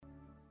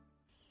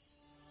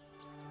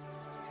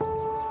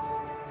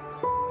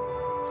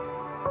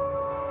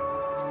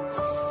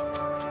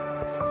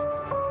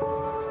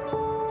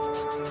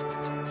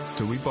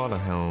So we bought a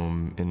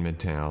home in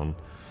Midtown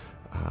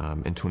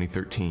in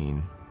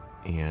 2013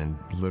 and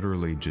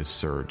literally just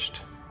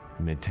searched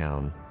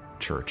Midtown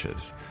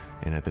churches.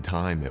 And at the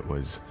time, it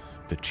was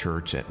the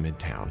church at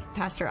Midtown.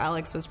 Pastor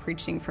Alex was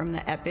preaching from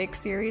the Epic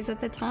series at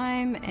the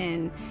time,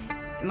 and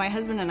my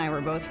husband and I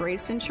were both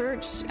raised in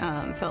church,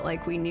 felt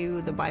like we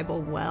knew the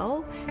Bible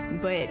well,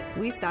 but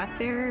we sat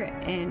there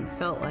and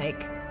felt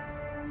like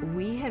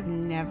we have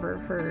never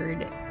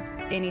heard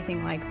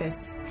anything like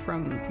this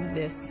from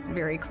this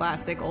very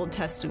classic Old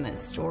Testament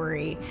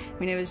story. I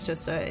mean, it was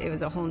just it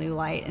was a whole new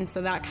light. And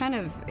so that kind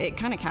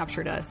of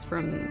captured us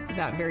from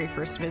that very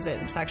first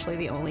visit. It's actually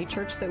the only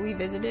church that we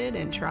visited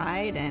and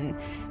tried, and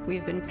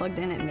we've been plugged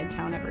in at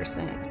Midtown ever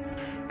since.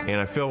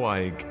 And I feel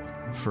like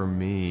for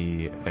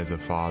me, as a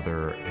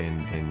father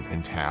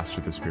and tasked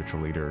with a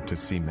spiritual leader, to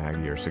see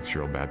Maggie, our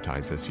 6-year-old,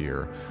 baptized this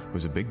year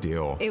was a big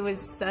deal. It was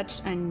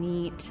such a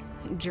neat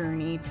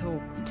journey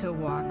to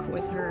walk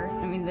with her.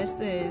 I mean,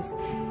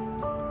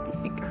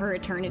 her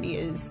eternity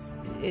is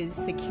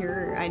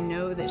secure. I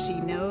know that she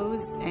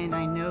knows, and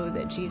I know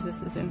that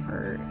Jesus is in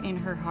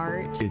her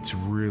heart. It's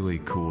really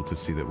cool to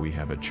see that we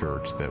have a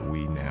church that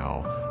we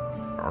now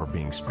are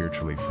being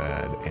spiritually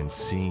fed, and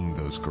seeing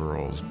those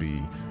girls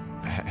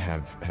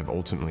have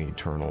ultimately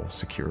eternal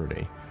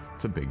security.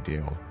 It's a big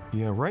deal.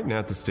 Yeah, right now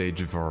at the stage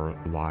of our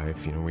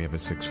life, we have a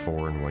 6,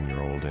 4, and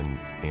 1-year-old,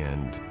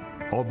 and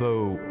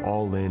although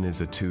All In is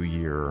a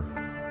 2-year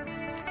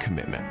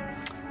commitment,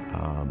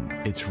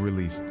 it's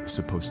really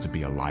supposed to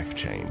be a life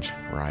change,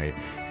 right?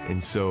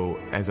 And so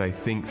as I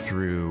think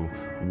through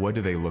what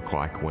do they look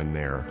like when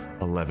they're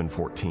 11,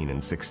 14,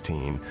 and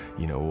 16,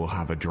 we'll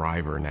have a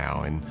driver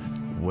now, and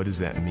what does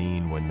that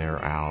mean when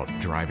they're out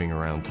driving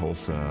around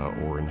Tulsa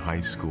or in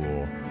high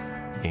school?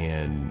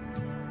 And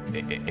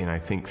I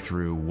think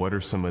through what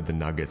are some of the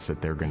nuggets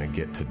that they're going to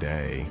get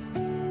today,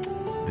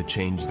 the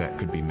change that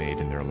could be made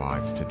in their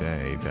lives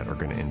today that are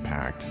going to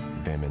impact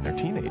them in their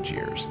teenage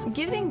years.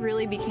 Giving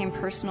really became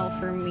personal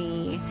for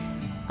me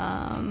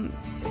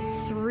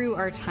through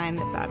our time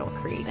at Battle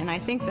Creek. And I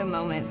think the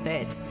moment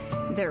that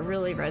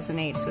really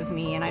resonates with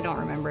me, and I don't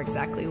remember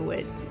exactly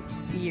what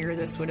year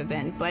this would have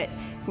been, but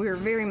we were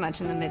very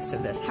much in the midst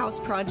of this house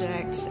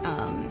project,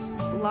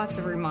 lots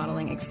of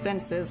remodeling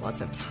expenses, lots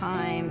of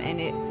time,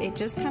 and it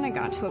just kind of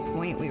got to a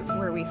point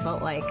where we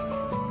felt like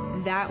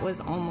that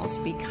was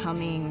almost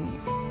becoming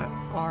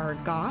our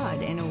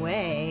God in a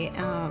way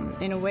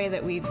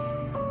that we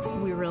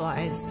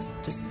realized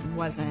just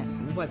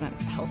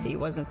wasn't healthy,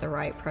 wasn't the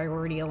right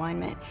priority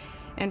alignment.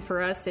 And for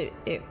us, it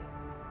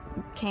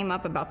came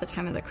up about the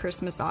time of the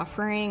Christmas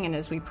offering, and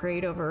as we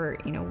prayed over,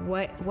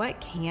 what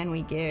can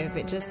we give,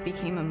 it just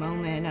became a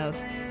moment of,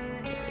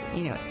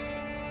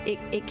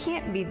 it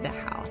can't be the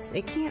house,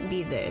 it can't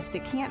be this,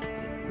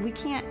 we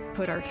can't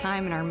put our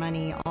time and our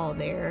money all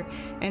there.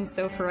 And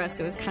so for us,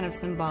 it was kind of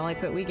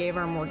symbolic, but we gave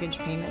our mortgage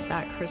payment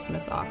that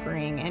Christmas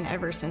offering, and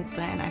ever since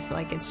then, I feel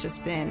like it's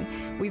just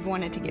been, we've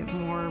wanted to give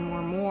more,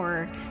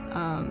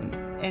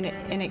 and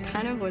it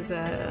kind of was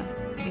a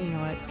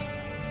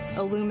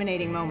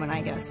illuminating moment,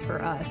 I guess,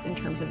 for us in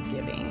terms of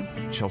giving.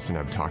 Chelsea and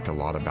I have talked a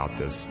lot about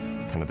this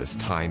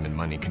time and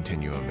money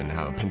continuum, and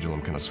how a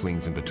pendulum kind of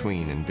swings in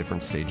between, and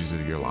different stages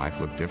of your life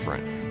look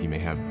different. You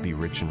may be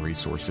rich in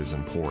resources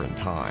and poor in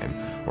time,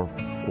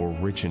 or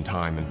rich in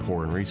time and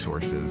poor in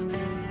resources.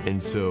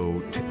 And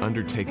so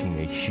undertaking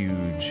a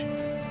huge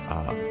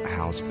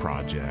house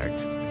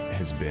project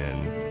has been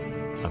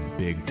a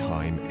big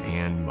time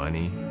and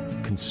money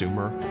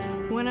consumer.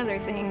 One other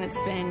thing that's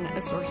been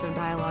a source of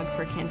dialogue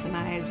for Kent and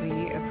I as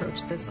we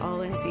approach this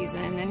all-in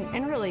season,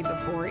 and really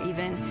before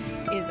even,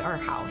 is our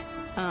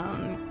house.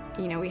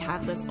 We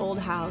have this old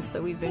house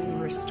that we've been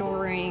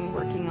restoring,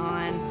 working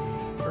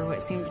on for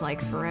what seems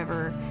like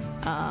forever.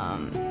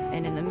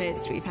 And in the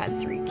midst, we've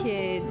had 3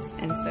 kids.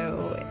 And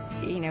so,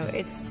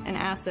 it's an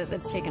asset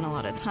that's taken a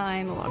lot of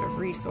time, a lot of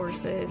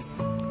resources.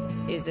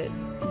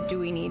 Do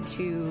we need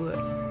to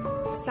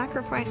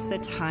sacrifice the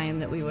time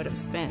that we would have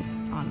spent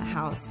on the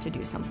house to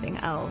do something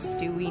else?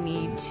 Do we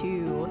need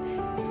to,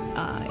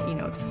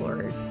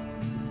 explore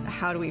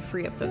how do we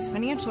free up those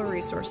financial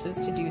resources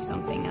to do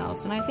something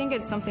else? And I think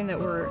it's something that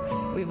we're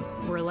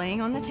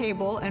laying on the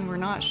table, and we're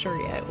not sure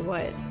yet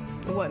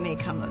what may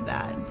come of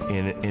that.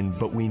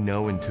 But we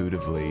know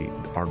intuitively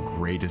our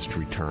greatest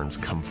returns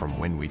come from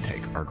when we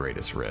take our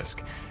greatest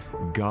risk.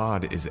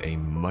 God is a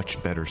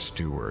much better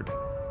steward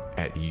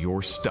at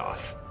your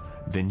stuff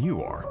than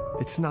you are.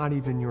 It's not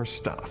even your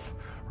stuff,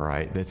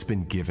 right? That's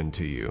been given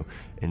to you.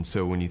 And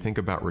so when you think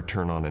about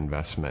return on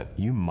investment,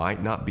 you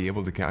might not be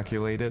able to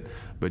calculate it,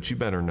 but you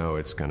better know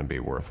it's going to be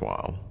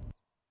worthwhile.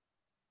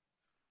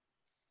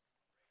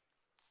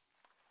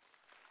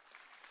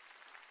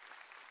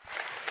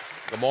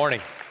 Good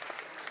morning.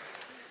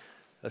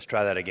 Let's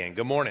try that again.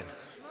 Good morning.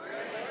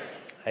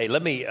 Hey,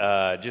 let me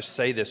just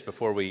say this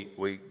before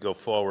we go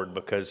forward,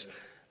 because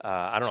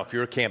I don't know if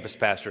your campus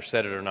pastor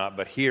said it or not,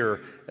 but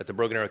here at the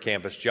Broken Arrow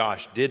campus,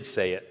 Josh did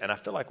say it, and I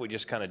feel like we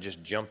just kind of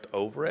jumped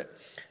over it.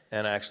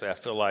 And actually, I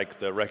feel like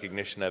the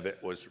recognition of it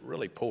was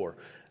really poor.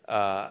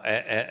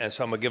 and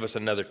so I'm going to give us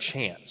another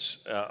chance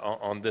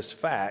on this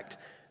fact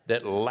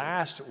that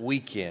last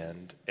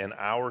weekend in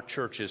our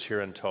churches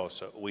here in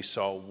Tulsa, we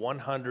saw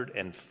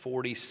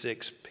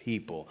 146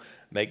 people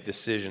make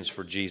decisions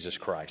for Jesus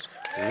Christ.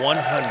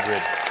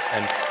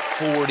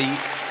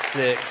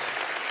 146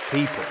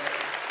 people.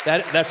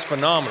 That's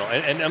phenomenal.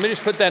 And let me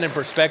just put that in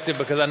perspective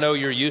because I know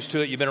you're used to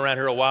it. You've been around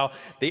here a while.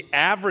 The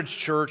average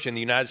church in the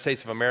United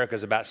States of America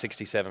is about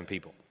 67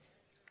 people.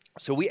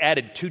 So we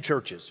added 2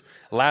 churches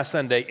last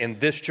Sunday in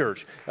this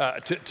church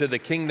to the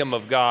kingdom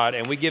of God,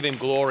 and we give him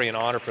glory and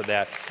honor for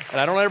that.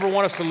 And I don't ever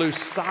want us to lose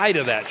sight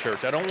of that,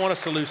 church. I don't want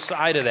us to lose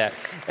sight of that.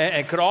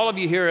 And could all of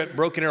you here at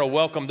Broken Arrow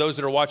welcome those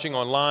that are watching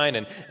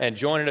online and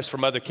joining us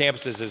from other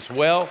campuses as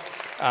well.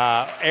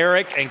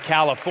 Eric in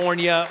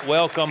California,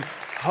 welcome.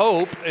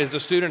 Hope is a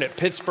student at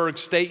Pittsburgh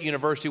State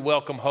University.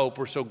 Welcome, Hope.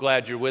 We're so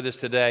glad you're with us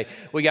today.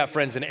 We got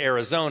friends in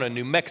Arizona,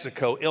 New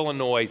Mexico,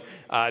 Illinois,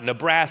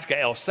 Nebraska,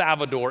 El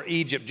Salvador,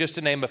 Egypt, just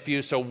to name a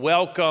few. So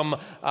welcome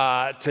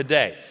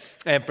today.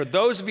 And for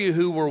those of you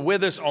who were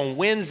with us on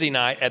Wednesday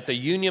night at the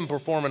Union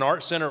Performing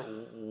Arts Center,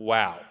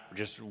 wow.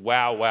 Just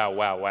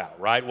wow,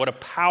 right? What a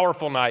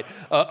powerful night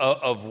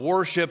of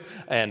worship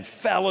and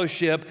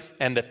fellowship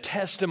and the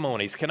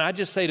testimonies. Can I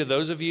just say to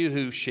those of you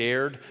who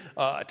shared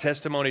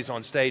testimonies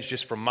on stage,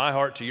 just from my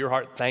heart to your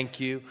heart, thank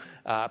you.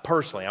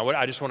 Personally,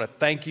 I just want to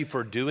thank you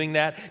for doing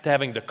that, to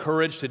having the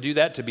courage to do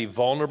that, to be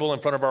vulnerable in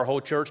front of our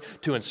whole church,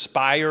 to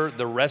inspire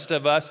the rest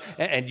of us,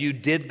 and you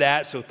did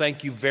that, so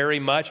thank you very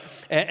much.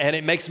 And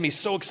it makes me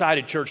so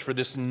excited, church, for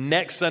this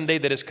next Sunday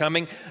that is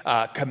coming,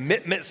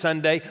 Commitment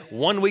Sunday.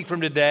 1 week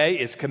from today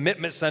is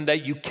Commitment Sunday.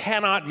 You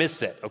cannot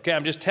miss it, okay?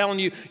 I'm just telling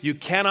you, you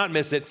cannot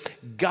miss it.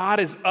 God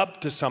is up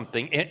to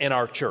something in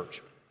our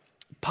church.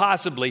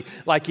 Possibly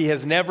like he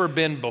has never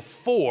been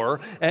before.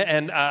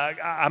 And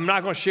I'm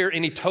not going to share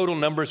any total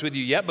numbers with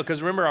you yet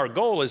because remember our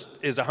goal is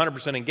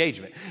 100%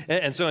 engagement.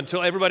 And so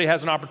until everybody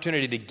has an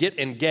opportunity to get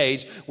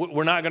engaged,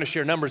 we're not going to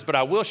share numbers, but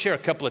I will share a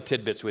couple of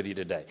tidbits with you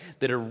today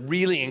that are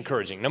really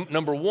encouraging.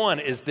 Number one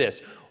is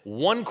this: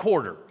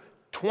 1/4,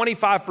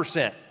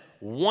 25%,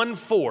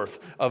 1/4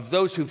 of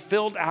those who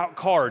filled out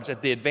cards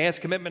at the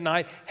advanced commitment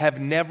night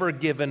have never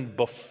given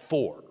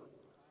before.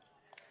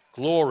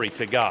 Glory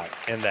to God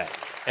in that.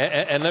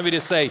 And let me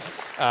just say,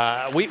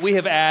 we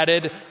have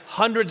added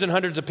hundreds and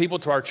hundreds of people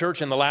to our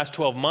church in the last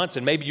 12 months,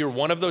 and maybe you're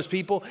one of those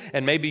people,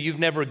 and maybe you've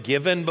never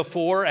given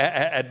before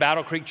at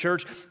Battle Creek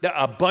Church.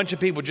 A bunch of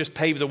people just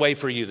paved the way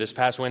for you this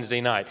past Wednesday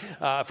night,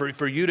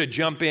 for you to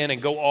jump in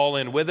and go all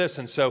in with us.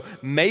 And so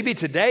maybe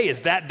today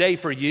is that day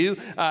for you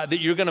that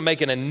you're going to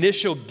make an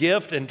initial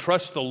gift and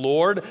trust the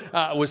Lord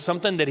with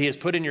something that he has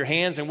put in your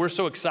hands, and we're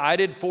so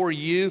excited for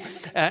you.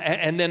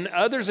 And then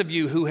others of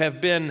you who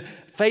have been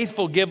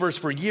faithful givers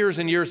for years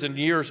and years and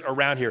years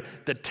around here.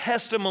 The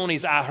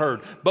testimonies I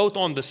heard, both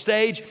on the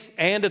stage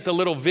and at the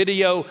little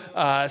video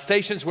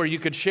stations where you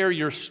could share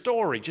your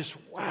story, just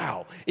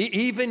wow.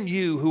 Even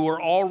you who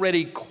are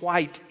already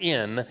quite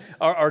in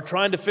are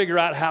trying to figure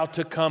out how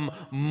to come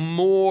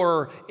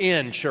more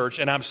in, church.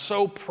 And I'm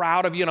so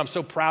proud of you, and I'm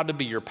so proud to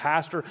be your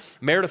pastor.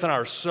 Meredith and I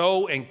are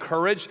so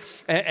encouraged.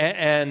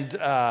 And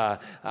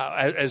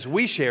as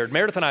we shared,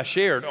 Meredith and I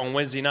shared on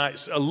Wednesday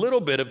nights a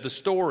little bit of the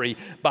story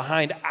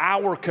behind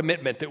our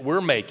commitment that we're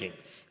making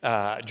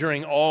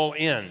during All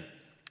In.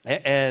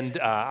 And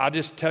I'll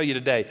just tell you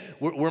today,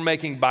 we're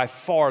making by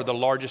far the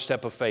largest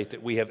step of faith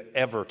that we have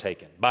ever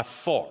taken, by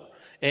far,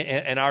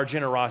 in our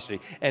generosity.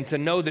 And to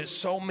know that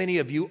so many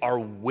of you are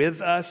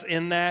with us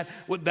in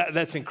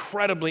that's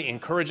incredibly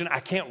encouraging. I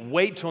can't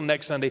wait till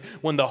next Sunday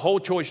when the whole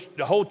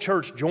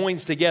church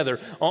joins together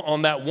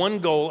on that one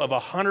goal of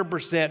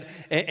 100%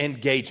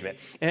 engagement.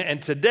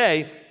 And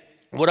today,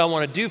 what I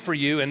want to do for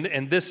you,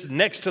 and this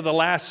next to the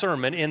last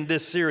sermon in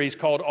this series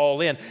called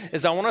All In,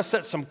 is I want to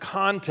set some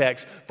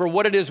context for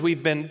what it is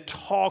we've been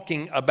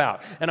talking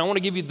about. And I want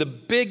to give you the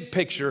big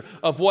picture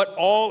of what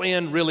All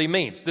In really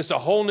means. This is a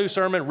whole new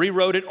sermon,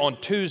 rewrote it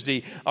on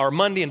Tuesday, or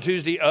Monday and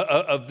Tuesday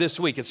of this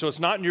week. And so it's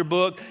not in your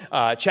book.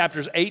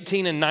 Chapters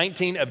 18 and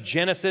 19 of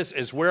Genesis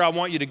is where I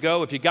want you to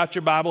go. If you got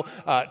your Bible,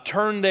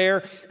 turn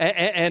there.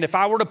 And if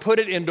I were to put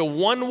it into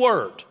one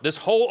word, this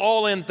whole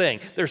All In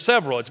thing, there's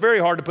several. It's very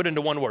hard to put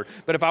into one word.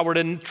 But if I were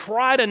to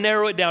try to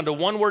narrow it down to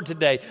one word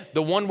today,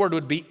 the one word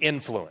would be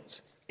influence.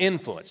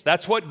 Influence.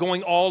 That's what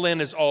going all in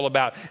is all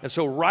about. And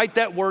so write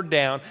that word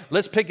down.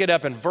 Let's pick it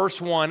up in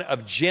verse 1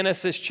 of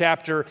Genesis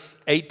chapter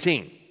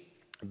 18.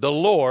 The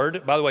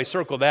Lord, by the way,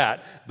 circle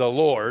that, the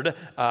Lord.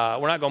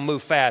 We're not going to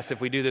move fast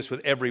if we do this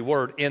with every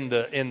word in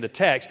the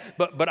text,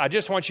 but I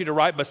just want you to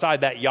write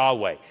beside that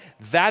Yahweh.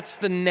 That's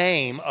the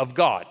name of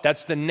God.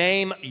 That's the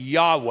name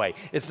Yahweh.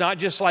 It's not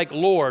just like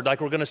Lord,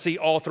 like we're going to see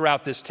all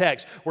throughout this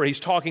text where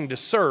he's talking to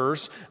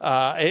sirs.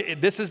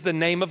 This is the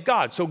name of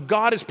God. So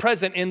God is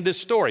present in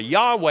this story.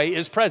 Yahweh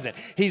is present.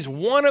 He's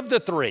one of the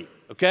three,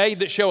 okay,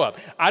 that show up.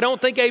 I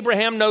don't think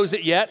Abraham knows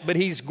it yet, but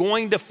he's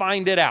going to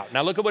find it out.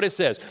 Now look at what it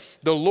says.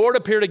 The Lord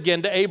appeared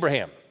again to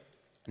Abraham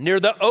near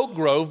the oak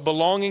grove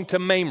belonging to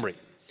Mamre.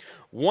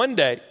 One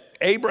day,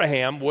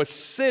 Abraham was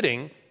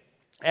sitting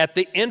at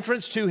the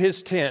entrance to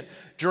his tent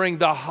during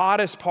the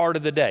hottest part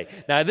of the day.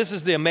 Now, this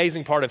is the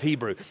amazing part of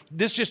Hebrew.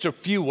 This is just a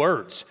few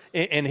words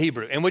in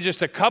Hebrew. And with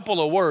just a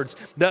couple of words,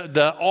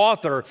 the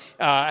author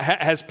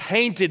has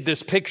painted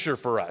this picture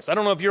for us. I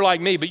don't know if you're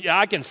like me, but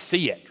I can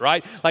see it,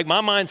 right? Like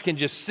my mind can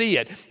just see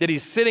it, that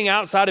he's sitting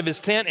outside of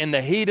his tent in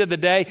the heat of the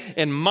day.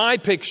 In my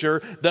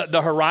picture,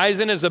 the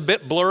horizon is a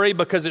bit blurry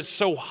because it's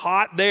so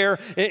hot there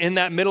in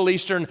that Middle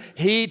Eastern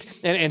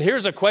heat. And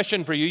here's a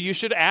question for you. You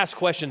should ask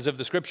questions of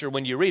the scripture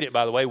when you read it,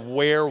 by the way.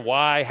 Where,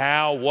 why,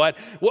 how, what?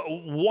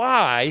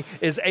 Why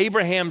is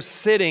Abraham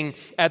sitting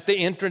at the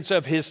entrance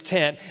of his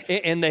tent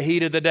in the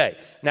heat of the day?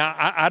 Now,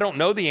 I don't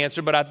know the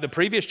answer, but the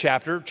previous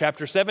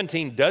chapter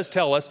 17, does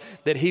tell us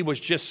that he was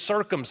just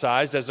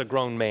circumcised as a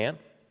grown man.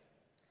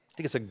 I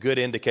think it's a good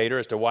indicator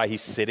as to why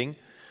he's sitting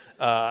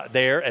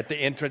there at the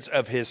entrance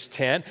of his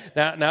tent.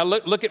 Now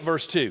look at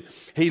verse 2.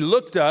 He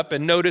looked up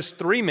and noticed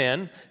 3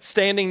 men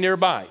standing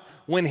nearby.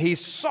 When he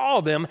saw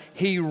them,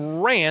 he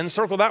ran,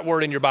 circle that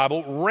word in your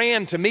Bible,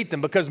 ran to meet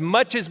them, because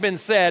much has been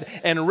said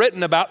and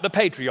written about the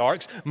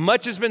patriarchs.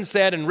 Much has been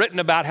said and written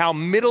about how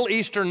Middle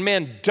Eastern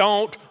men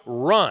don't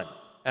run.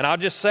 And I'll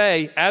just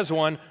say, as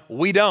one,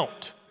 we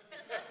don't.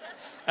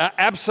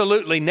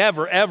 Absolutely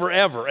never, ever,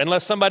 ever,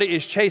 unless somebody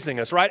is chasing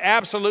us, right?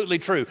 Absolutely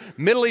true.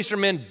 Middle Eastern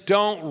men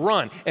don't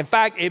run. In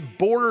fact, it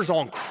borders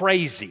on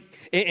crazy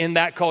in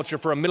that culture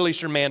for a Middle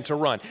Eastern man to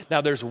run.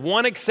 Now, there's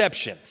one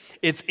exception.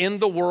 It's in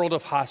the world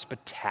of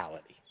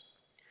hospitality.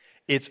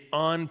 It's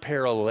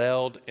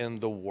unparalleled in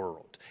the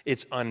world.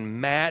 It's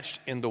unmatched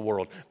in the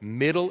world.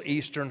 Middle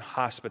Eastern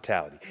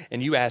hospitality.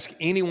 And you ask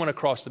anyone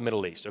across the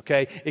Middle East,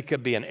 okay? It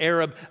could be an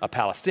Arab, a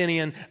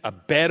Palestinian, a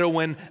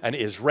Bedouin, an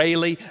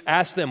Israeli.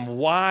 Ask them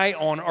why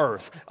on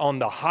earth, on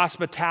the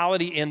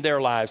hospitality in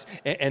their lives.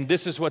 And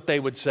this is what they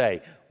would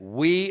say.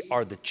 We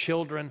are the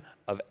children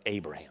of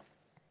Abraham.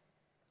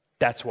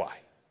 That's why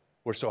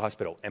we're so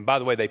hospitable. And by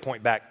the way, they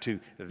point back to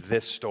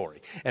this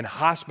story. And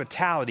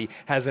hospitality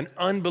has an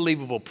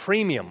unbelievable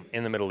premium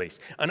in the Middle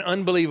East, an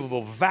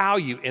unbelievable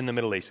value in the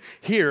Middle East.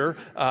 Here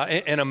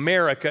in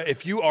America,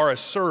 if you are a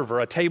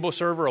server, a table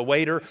server, a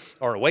waiter,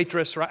 or a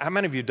waitress, right? How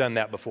many of you have done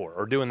that before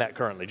or doing that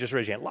currently? Just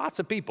raise your hand. Lots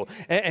of people.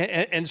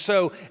 And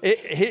so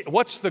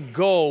what's the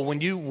goal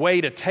when you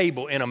wait a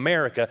table in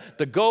America?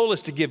 The goal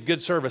is to give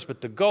good service,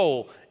 but the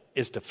goal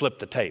is to flip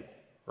the table.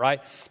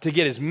 Right? To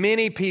get as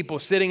many people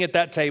sitting at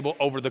that table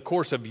over the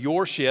course of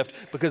your shift,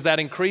 because that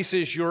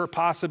increases your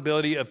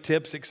possibility of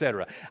tips,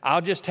 etc.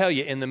 I'll just tell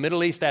you, in the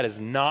Middle East, that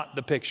is not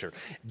the picture.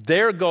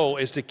 Their goal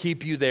is to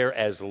keep you there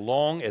as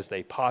long as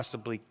they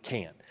possibly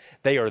can.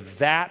 They are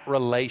that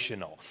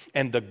relational.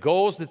 And the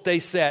goals that they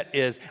set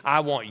is, I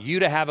want you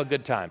to have a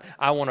good time.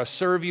 I want to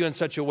serve you in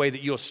such a way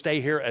that you'll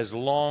stay here as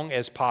long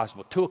as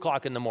possible. 2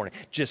 o'clock in the morning.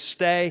 Just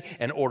stay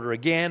and order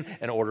again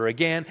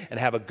and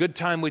have a good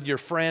time with your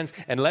friends,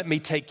 and let me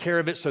take care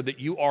of it so that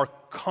you are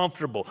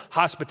comfortable.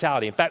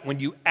 Hospitality. In fact, when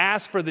you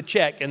ask for the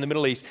check in the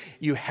Middle East,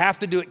 you have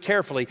to do it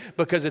carefully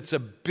because it's a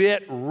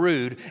bit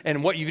rude.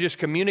 And what you've just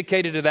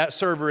communicated to that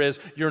server is,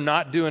 you're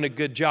not doing a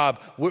good job.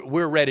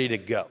 We're ready to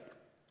go.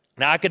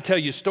 Now, I could tell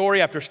you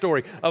story after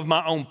story of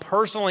my own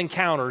personal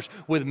encounters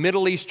with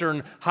Middle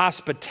Eastern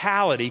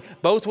hospitality,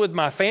 both with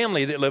my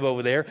family that live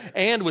over there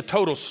and with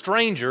total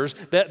strangers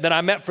that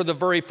I met for the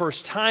very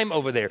first time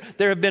over there.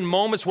 There have been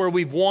moments where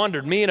we've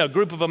wandered, me and a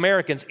group of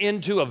Americans,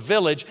 into a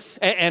village,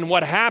 and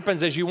what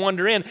happens as you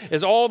wander in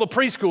is all the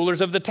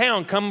preschoolers of the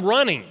town come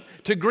running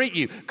to greet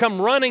you, come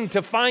running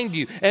to find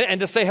you and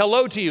to say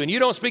hello to you. And you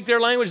don't speak their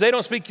language, they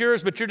don't speak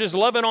yours, but you're just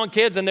loving on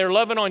kids and they're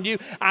loving on you.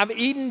 I've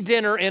eaten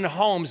dinner in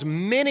homes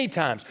many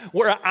times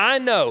where I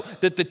know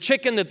that the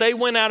chicken that they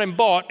went out and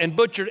bought and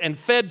butchered and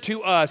fed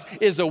to us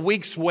is a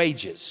week's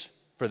wages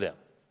for them.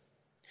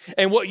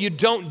 And what you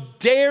don't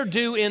dare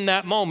do in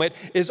that moment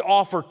is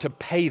offer to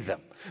pay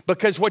them.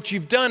 Because what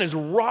you've done is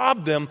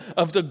rob them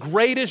of the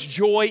greatest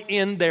joy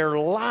in their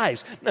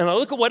lives. Now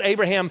look at what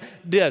Abraham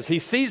does. He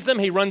sees them,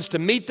 he runs to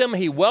meet them,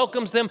 he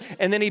welcomes them,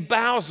 and then he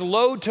bows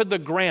low to the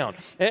ground.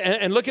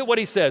 And look at what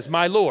he says,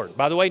 my Lord.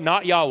 By the way,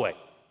 not Yahweh.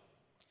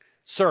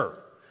 Sir,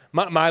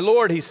 my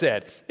Lord, he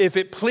said, if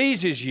it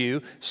pleases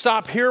you,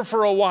 stop here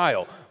for a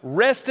while.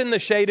 Rest in the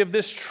shade of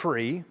this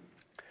tree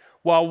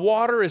while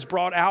water is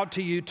brought out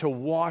to you to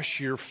wash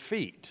your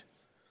feet.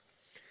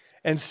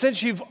 And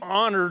since you've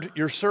honored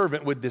your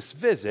servant with this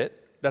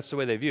visit, that's the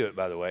way they view it,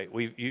 by the way.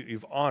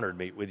 You've honored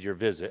me with your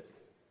visit.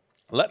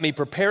 Let me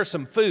prepare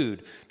some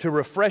food to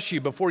refresh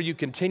you before you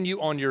continue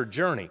on your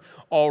journey.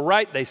 All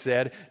right, they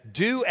said,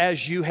 do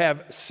as you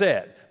have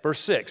said. Verse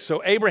 6,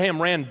 so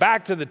Abraham ran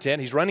back to the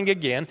tent. He's running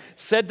again,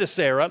 said to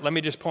Sarah, let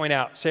me just point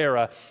out,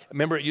 Sarah,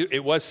 remember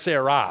it was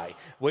Sarai.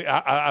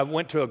 I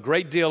went to a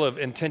great deal of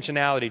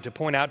intentionality to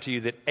point out to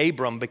you that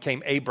Abram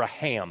became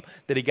Abraham,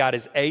 that he got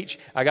his H.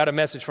 I got a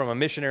message from a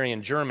missionary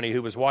in Germany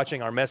who was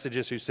watching our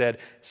messages who said,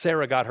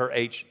 Sarah got her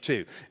H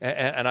too.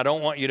 And I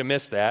don't want you to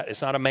miss that.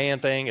 It's not a man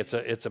thing, it's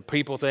a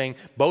people thing.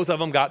 Both of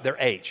them got their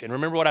H. And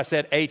remember what I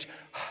said, H,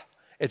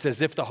 It's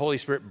as if the Holy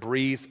Spirit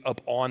breathed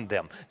upon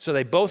them. So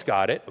they both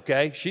got it,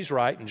 okay? She's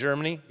right. In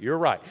Germany, you're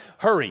right.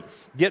 Hurry,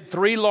 get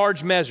 3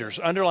 large measures.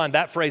 Underline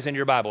that phrase in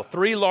your Bible.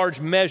 3 large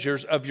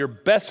measures of your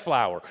best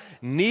flour.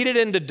 Knead it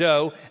into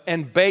dough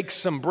and bake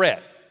some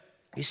bread.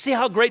 You see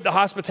how great the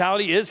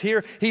hospitality is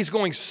here? He's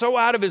going so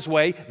out of his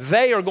way.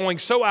 They are going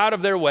so out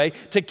of their way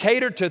to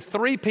cater to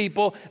 3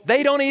 people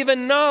they don't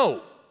even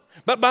know.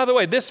 But by the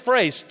way, this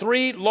phrase,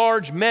 3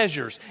 large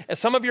measures, as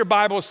some of your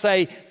Bibles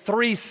say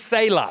 3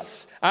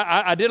 selahs.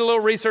 I did a little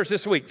research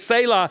this week. 3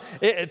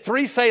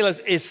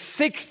 selahs is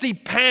 60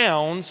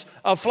 pounds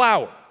of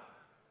flour.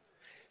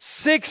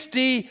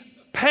 60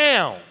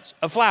 pounds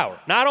of flour.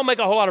 Now, I don't make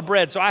a whole lot of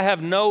bread, so I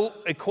have no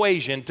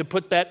equation to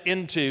put that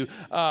into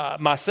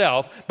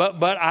myself,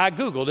 but I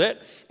Googled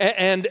it,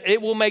 and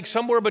it will make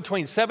somewhere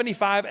between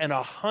 75 and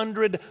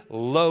 100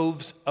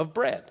 loaves of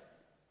bread.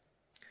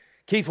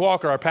 Keith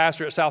Walker, our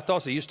pastor at South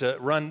Tulsa, used to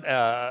run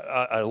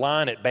a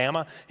line at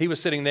Bama. He was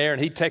sitting there,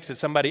 and he texted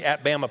somebody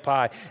at Bama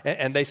Pie,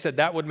 and they said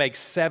that would make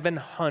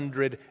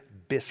 700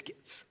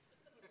 biscuits.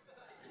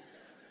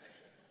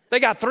 They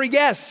got 3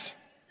 guests.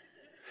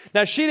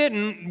 Now, she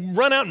didn't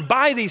run out and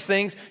buy these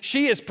things.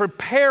 She is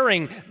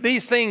preparing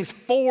these things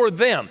for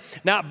them.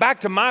 Now,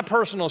 back to my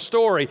personal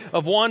story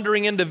of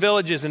wandering into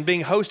villages and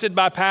being hosted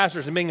by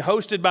pastors and being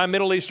hosted by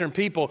Middle Eastern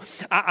people.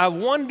 I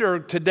wonder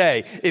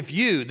today if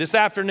you, this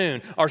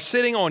afternoon, are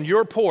sitting on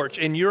your porch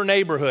in your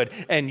neighborhood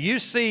and you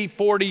see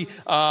 40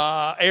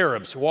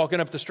 Arabs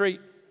walking up the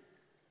street.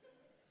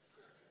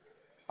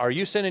 Are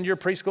you sending your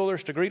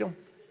preschoolers to greet them?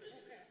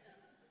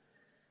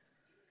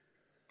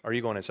 Or are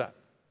you going inside?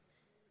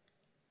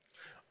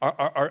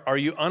 Are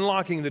you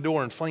unlocking the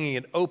door and flinging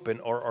it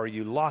open, or are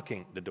you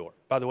locking the door?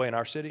 By the way, in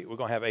our city, we're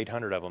going to have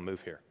 800 of them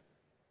move here.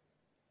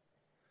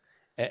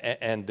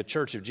 And the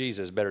Church of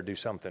Jesus better do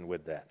something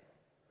with that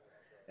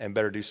and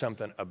better do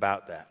something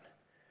about that.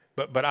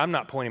 But I'm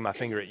not pointing my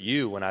finger at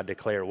you when I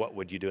declare what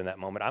would you do in that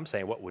moment. I'm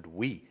saying what would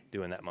we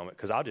do in that moment,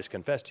 because I'll just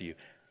confess to you,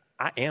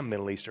 I am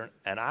Middle Eastern,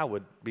 and I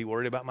would be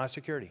worried about my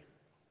security.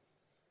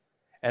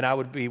 And I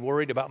would be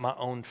worried about my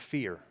own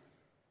fear.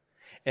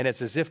 And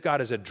it's as if God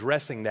is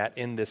addressing that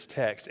in this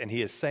text, and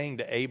he is saying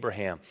to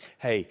Abraham,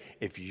 hey,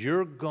 if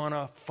you're going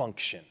to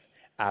function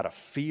out of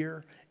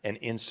fear and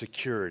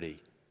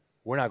insecurity,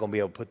 we're not going to be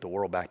able to put the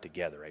world back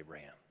together,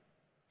 Abraham.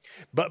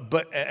 But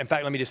in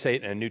fact, let me just say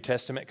it in a New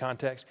Testament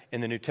context.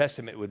 In the New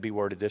Testament, it would be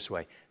worded this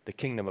way: the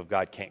kingdom of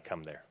God can't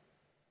come there.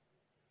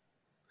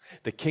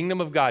 The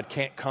kingdom of God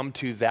can't come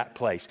to that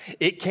place.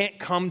 It can't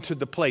come to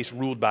the place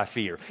ruled by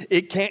fear.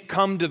 It can't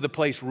come to the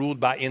place ruled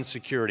by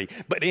insecurity.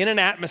 But in an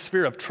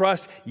atmosphere of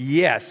trust,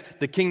 yes,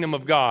 the kingdom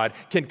of God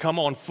can come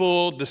on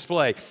full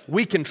display.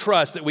 We can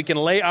trust that we can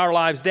lay our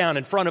lives down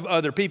in front of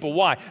other people.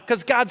 Why?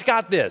 Because God's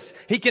got this.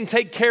 He can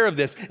take care of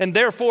this. And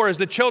therefore, as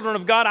the children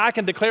of God, I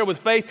can declare with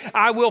faith,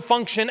 I will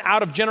function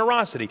out of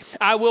generosity.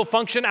 I will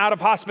function out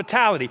of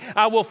hospitality.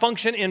 I will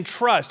function in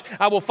trust.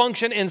 I will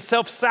function in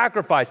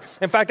self-sacrifice.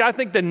 In fact, I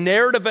think the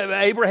narrative of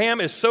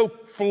Abraham is so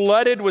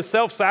flooded with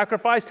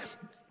self-sacrifice.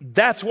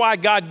 That's why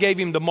God gave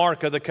him the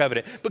mark of the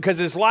covenant, because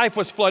his life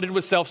was flooded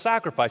with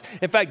self-sacrifice.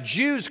 In fact,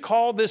 Jews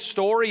call this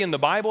story in the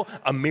Bible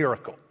a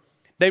miracle.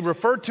 They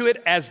refer to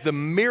it as the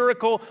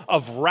miracle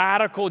of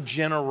radical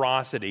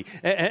generosity.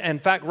 In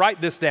fact, write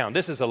this down.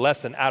 This is a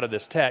lesson out of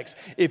this text.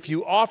 If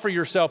you offer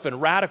yourself in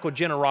radical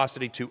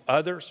generosity to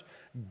others,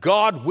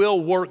 God will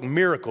work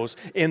miracles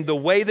in the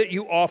way that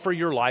you offer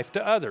your life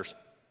to others.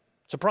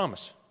 It's a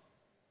promise.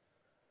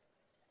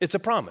 It's a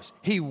promise.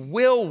 He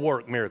will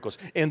work miracles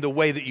in the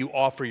way that you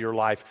offer your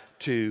life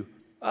to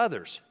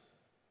others.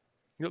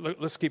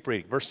 Let's keep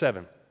reading. Verse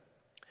 7.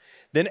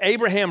 Then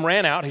Abraham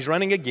ran out, he's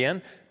running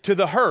again, to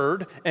the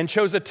herd and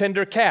chose a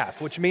tender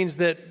calf, which means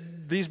that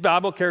these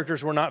Bible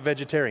characters were not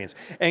vegetarians,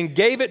 and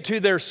gave it to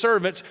their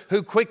servants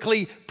who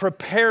quickly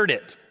prepared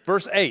it.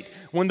 Verse 8,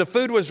 when the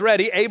food was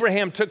ready,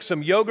 Abraham took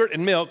some yogurt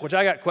and milk, which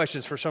I got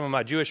questions for some of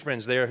my Jewish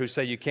friends there who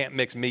say you can't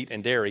mix meat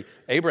and dairy.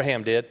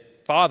 Abraham did.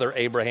 Father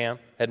Abraham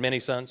had many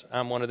sons.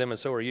 I'm one of them, and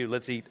so are you.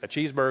 Let's eat a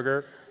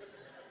cheeseburger.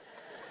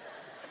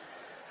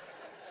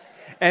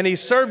 And he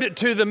served it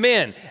to the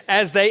men.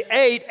 As they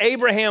ate,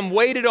 Abraham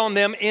waited on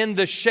them in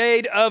the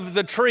shade of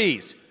the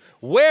trees.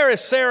 Where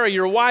is Sarah,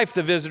 your wife?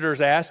 The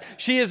visitors asked.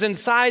 She is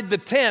inside the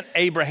tent,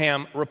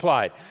 Abraham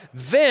replied.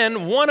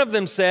 Then one of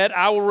them said,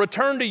 I will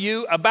return to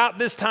you about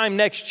this time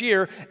next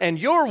year, and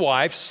your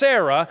wife,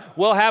 Sarah,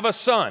 will have a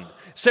son.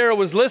 Sarah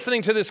was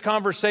listening to this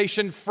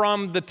conversation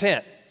from the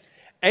tent.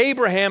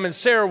 Abraham and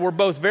Sarah were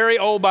both very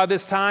old by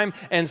this time,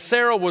 and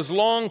Sarah was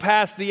long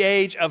past the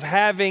age of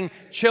having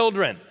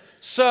children.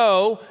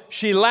 So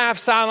she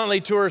laughed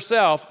silently to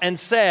herself and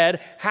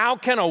said, how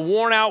can a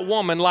worn-out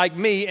woman like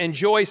me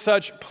enjoy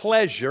such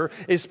pleasure,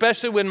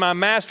 especially when my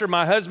master,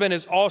 my husband,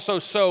 is also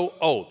so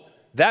old?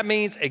 That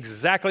means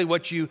exactly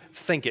what you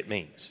think it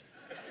means.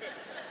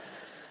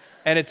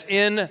 And it's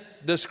in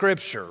the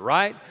scripture,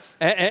 right?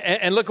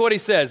 And look what he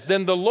says.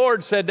 Then the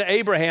Lord said to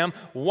Abraham,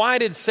 why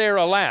did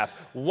Sarah laugh?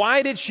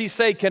 Why did she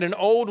say, can an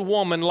old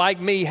woman like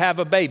me have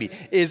a baby?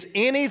 Is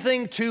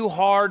anything too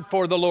hard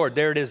for the Lord?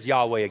 There it is,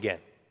 Yahweh again.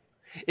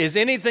 Is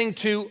anything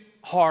too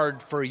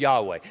hard for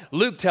Yahweh?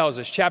 Luke tells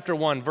us, chapter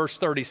 1, verse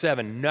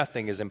 37,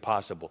 nothing is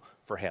impossible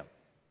for him.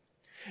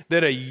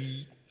 That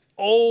a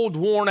old,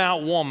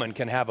 worn-out woman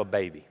can have a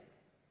baby.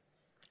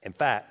 In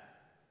fact,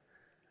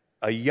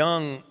 a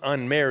young,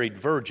 unmarried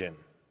virgin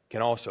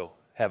can also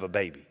have a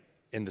baby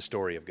in the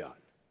story of God.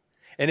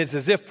 And it's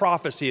as if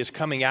prophecy is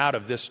coming out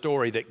of this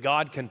story that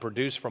God can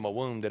produce from a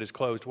womb that is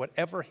closed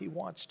whatever he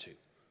wants to.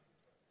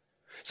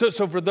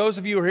 So for those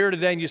of you who are here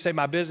today and you say,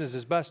 my business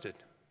is busted,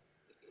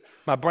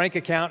 my bank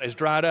account is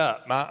dried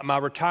up, my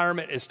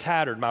retirement is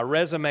tattered, my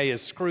resume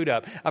is screwed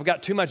up, I've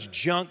got too much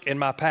junk in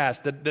my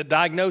past, the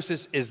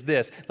diagnosis is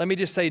this. Let me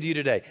just say to you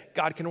today,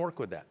 God can work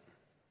with that.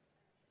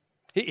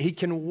 He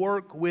can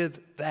work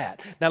with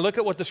that. Now look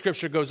at what the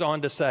scripture goes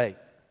on to say.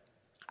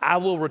 I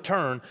will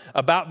return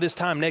about this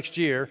time next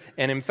year,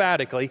 and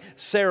emphatically,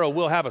 Sarah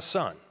will have a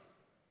son.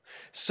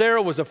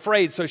 Sarah was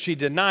afraid, so she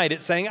denied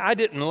it, saying, I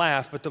didn't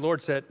laugh, but the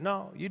Lord said,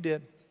 no, you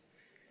did.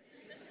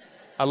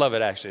 I love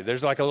it, actually.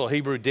 There's like a little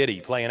Hebrew ditty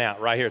playing out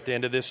right here at the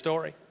end of this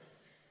story.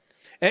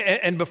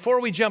 And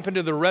before we jump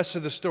into the rest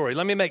of the story,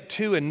 let me make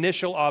two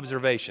initial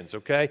observations,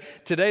 okay?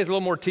 Today is a little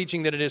more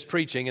teaching than it is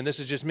preaching, and this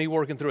is just me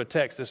working through a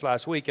text this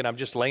last week, and I'm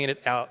just laying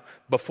it out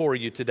before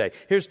you today.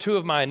 Here's two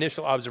of my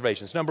initial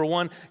observations. Number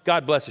one,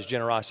 God blesses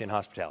generosity and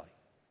hospitality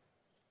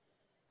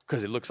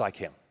because it looks like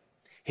him.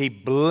 He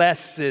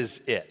blesses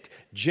it.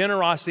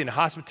 Generosity and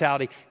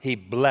hospitality, he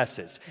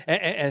blesses.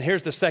 And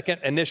here's the second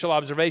initial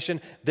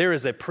observation. There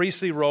is a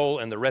priestly role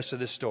in the rest of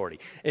this story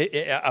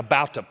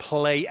about to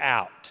play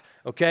out.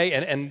 Okay,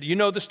 and you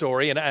know the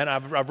story, and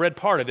I've read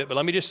part of it, but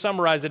let me just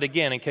summarize it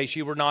again in case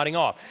you were nodding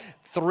off.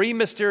 3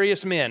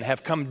 mysterious men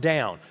have come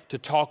down to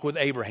talk with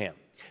Abraham.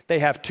 They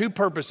have 2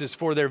 purposes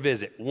for their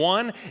visit.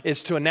 One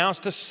is to announce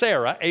to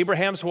Sarah,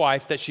 Abraham's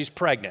wife, that she's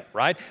pregnant,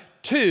 right?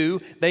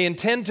 2, they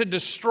intend to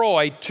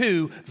destroy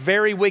 2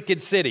 very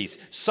wicked cities,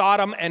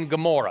 Sodom and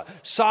Gomorrah.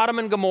 Sodom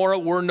and Gomorrah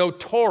were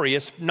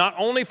notorious not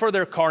only for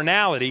their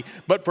carnality,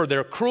 but for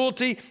their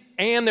cruelty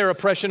and their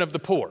oppression of the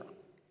poor.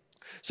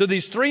 So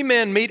these 3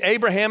 men meet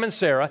Abraham and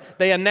Sarah.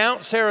 They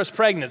announce Sarah's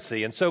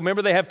pregnancy. And so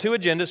remember, they have 2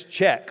 agendas.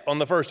 Check on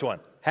the first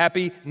one.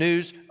 Happy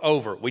news,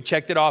 over. We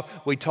checked it off.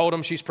 We told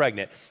them she's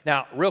pregnant.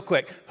 Now, real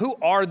quick, who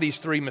are these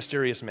 3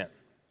 mysterious men?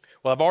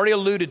 Well, I've already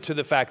alluded to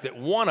the fact that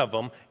one of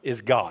them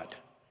is God.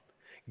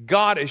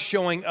 God is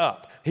showing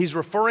up. He's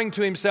referring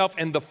to himself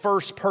in the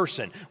first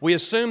person. We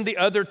assume the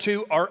other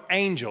 2 are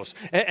angels.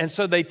 And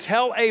so they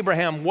tell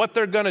Abraham what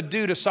they're going to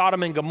do to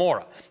Sodom and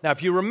Gomorrah. Now,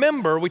 if you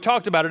remember, we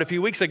talked about it a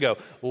few weeks ago.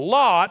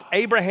 Lot,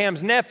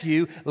 Abraham's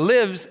nephew,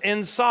 lives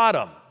in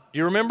Sodom. Do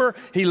you remember?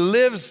 He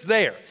lives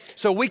there.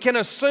 So we can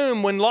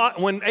assume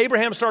when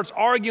Abraham starts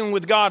arguing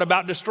with God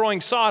about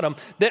destroying Sodom,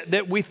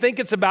 that we think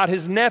it's about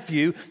his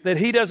nephew, that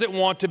he doesn't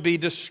want to be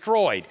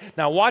destroyed.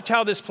 Now watch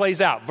how this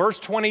plays out. Verse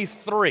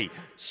 23.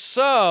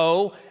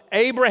 So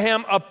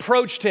Abraham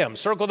approached him.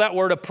 Circle that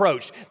word,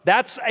 approached.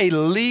 That's a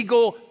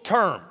legal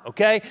term,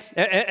 okay?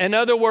 In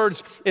other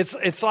words,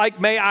 it's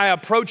like, may I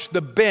approach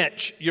the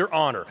bench, Your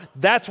Honor.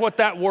 That's what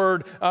that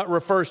word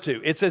refers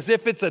to. It's as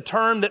if it's a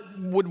term that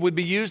would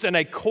be used in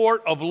a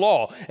court of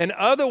law. In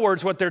other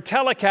words, what they're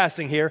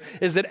telecasting here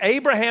is that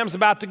Abraham's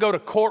about to go to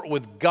court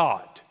with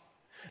God.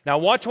 Now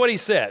watch what he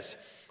says.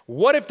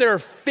 What if there are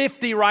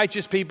 50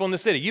 righteous people in the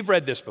city? You've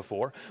read this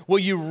before. Will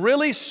you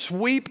really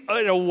sweep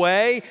it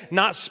away,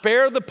 not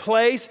spare the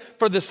place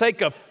for the sake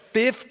of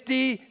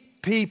 50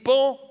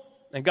 people?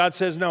 And God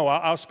says, no,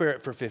 I'll spare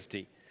it for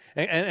 50.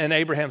 And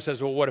Abraham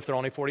says, well, what if there are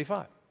only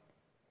 45?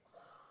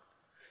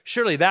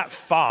 Surely that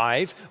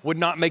 5 would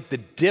not make the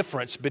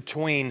difference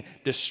between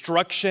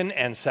destruction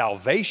and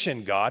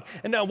salvation, God.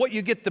 And now what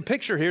you get the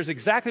picture here is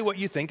exactly what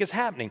you think is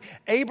happening.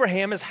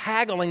 Abraham is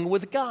haggling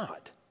with God.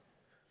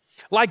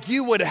 Like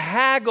you would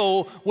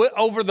haggle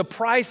over the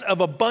price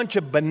of a bunch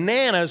of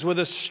bananas with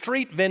a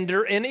street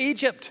vendor in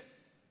Egypt.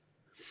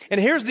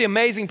 And here's the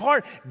amazing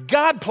part.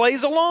 God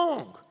plays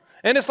along.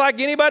 And it's like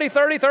anybody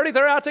 30,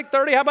 I'll take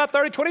 30. How about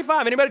 30,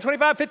 25? Anybody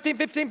 25,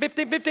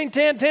 15,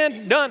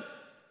 10, done.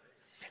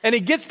 And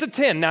he gets to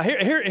 10. Now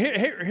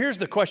here's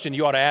the question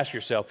you ought to ask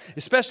yourself,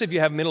 especially if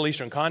you have Middle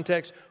Eastern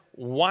context.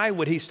 Why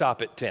would he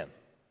stop at 10?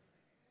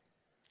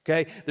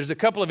 Okay, there's a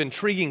couple of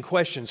intriguing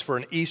questions for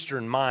an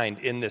Eastern mind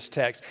in this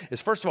text.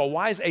 First of all,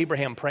 why is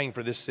Abraham praying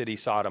for this city,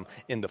 Sodom,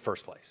 in the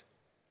first place?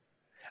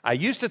 I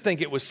used to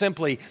think it was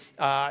simply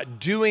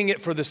doing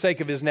it for the sake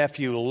of his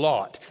nephew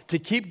Lot, to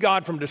keep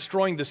God from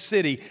destroying the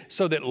city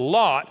so that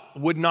Lot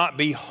would not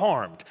be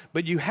harmed.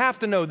 But you have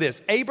to know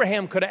this,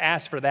 Abraham could have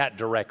asked for that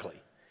directly.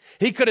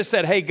 He could have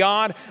said, hey,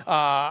 God,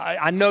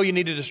 I know you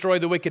need to destroy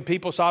the wicked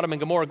people, Sodom and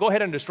Gomorrah. Go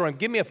ahead and destroy them.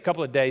 Give me a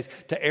couple of days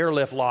to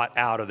airlift Lot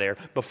out of there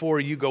before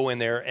you go in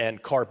there and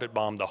carpet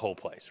bomb the whole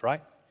place,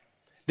 right?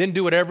 Then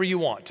do whatever you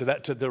want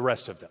to the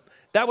rest of them.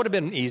 That would have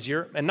been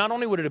easier, and not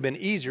only would it have been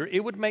easier,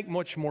 it would make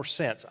much more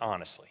sense,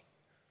 honestly.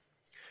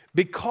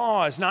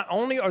 Because not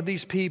only are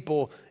these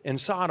people in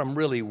Sodom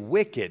really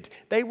wicked,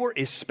 they were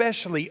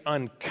especially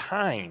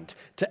unkind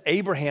to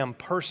Abraham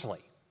personally.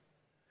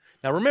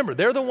 Now remember,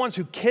 they're the ones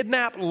who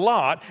kidnapped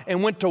Lot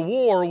and went to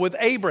war with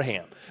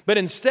Abraham. But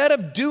instead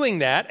of doing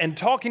that and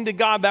talking to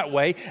God that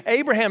way,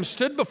 Abraham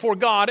stood before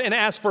God and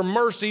asked for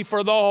mercy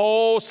for the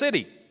whole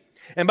city.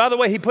 And by the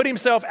way, he put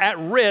himself at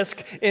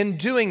risk in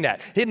doing that.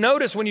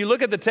 Notice when you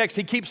look at the text,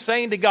 he keeps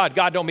saying to God,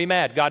 God, don't be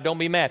mad. God, don't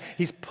be mad.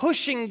 He's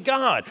pushing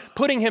God,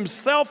 putting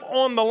himself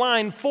on the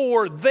line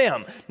for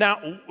them.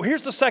 Now,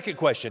 here's the second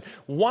question.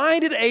 Why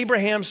did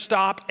Abraham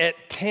stop at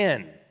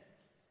 10?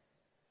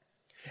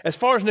 As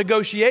far as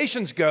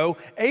negotiations go,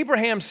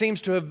 Abraham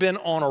seems to have been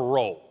on a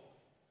roll.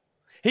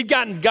 He'd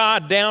gotten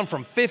God down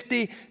from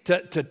 50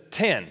 to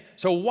 10.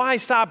 So why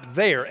stop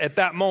there at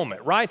that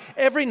moment, right?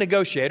 Every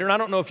negotiator, and I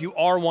don't know if you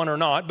are one or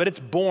not, but it's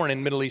born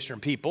in Middle Eastern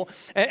people.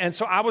 And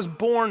so I was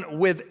born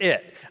with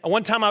it.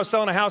 One time I was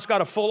selling a house, got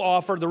a full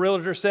offer. The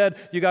realtor said,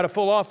 you got a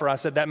full offer. I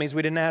said, that means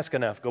we didn't ask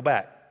enough. Go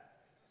back.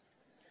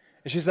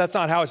 And she said, that's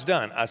not how it's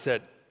done. I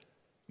said,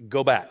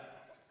 go back.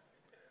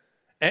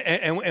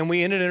 And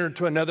we entered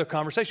into another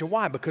conversation.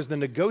 Why? Because the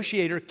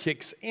negotiator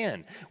kicks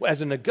in.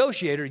 As a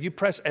negotiator, you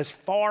press as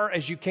far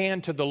as you can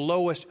to the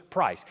lowest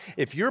price.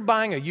 If you're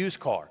buying a used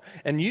car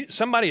and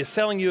somebody is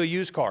selling you a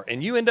used car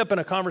and you end up in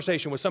a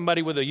conversation with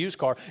somebody with a used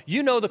car,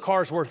 you know the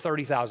car's worth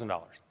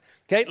 $30,000.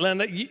 Okay,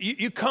 Linda,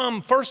 you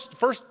come first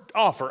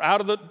offer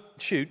out of the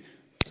chute,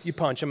 you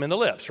punch them in the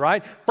lips,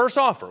 right? First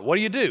offer, what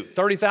do you do?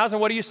 $30,000,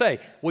 what do you say?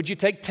 Would you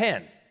take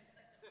 10?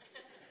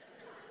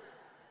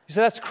 You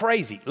say, that's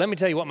crazy. Let me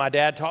tell you what my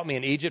dad taught me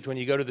in Egypt. When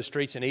you go to the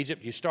streets in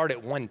Egypt, you start at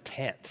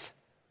 1/10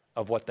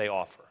 of what they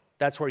offer.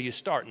 That's where you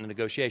start in the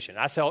negotiation.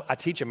 I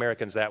teach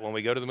Americans that when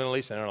we go to the Middle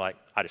East, and they're like,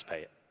 I just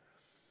pay it.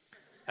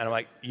 And I'm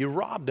like, you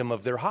robbed them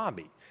of their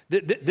hobby.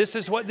 This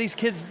is what these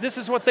kids, this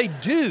is what they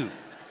do.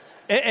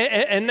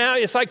 And now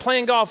it's like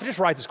playing golf. Just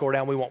write the score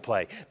down. We won't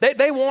play.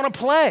 They want to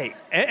play,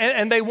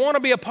 and they want to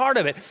be a part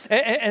of it.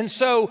 And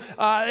so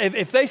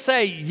if they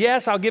say,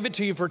 yes, I'll give it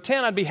to you for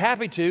 10, I'd be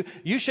happy to.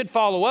 You should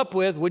follow up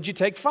with, would you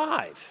take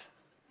 5?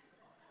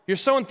 You're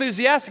so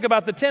enthusiastic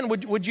about the 10,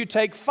 would you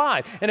take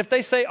 5? And if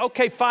they say,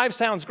 okay, 5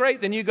 sounds great,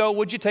 then you go,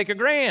 would you take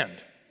 $1,000?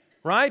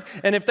 Right?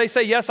 And if they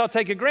say, yes, I'll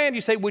take $1,000,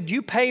 you say, would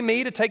you pay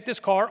me to take this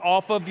car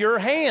off of your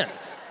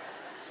hands?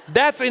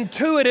 That's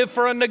intuitive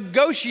for a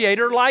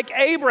negotiator like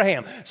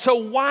Abraham. So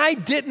why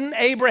didn't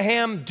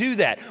Abraham do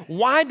that?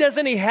 Why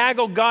doesn't he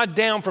haggle God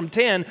down from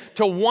 10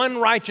 to one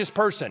righteous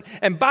person?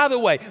 And by the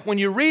way, when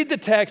you read the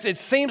text, it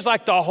seems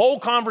like the whole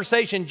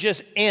conversation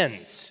just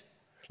ends.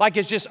 Like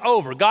it's just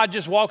over. God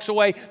just walks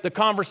away. The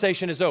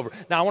conversation is over.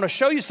 Now, I want to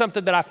show you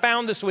something that I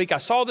found this week. I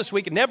saw this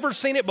week. Never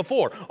seen it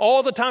before.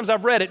 All the times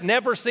I've read it,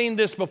 never seen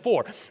this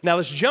before. Now,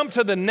 let's jump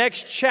to the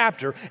next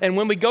chapter. And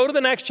when we go to the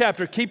next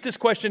chapter, keep this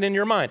question in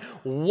your mind.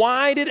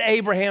 Why did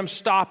Abraham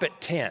stop at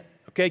 10?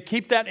 Okay,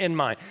 keep that in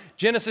mind.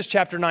 Genesis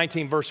chapter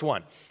 19, verse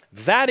 1.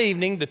 That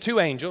evening, the two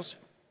angels,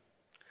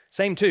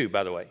 same two,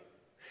 by the way,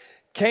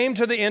 came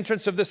to the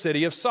entrance of the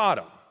city of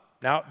Sodom.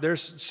 Now,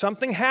 there's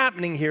something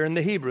happening here in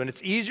the Hebrew, and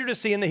it's easier to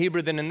see in the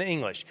Hebrew than in the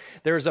English.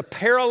 There's a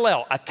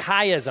parallel, a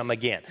chiasm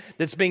again,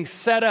 that's being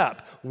set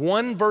up,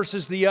 one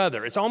versus the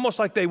other. It's almost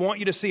like they want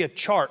you to see a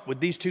chart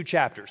with these two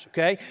chapters,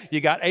 okay? You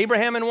got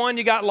Abraham in one,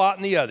 you got Lot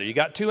in the other. You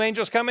got two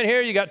angels coming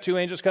here, you got two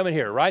angels coming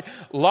here, right?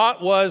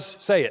 Lot was,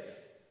 say it.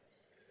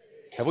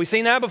 Have we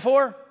seen that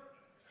before?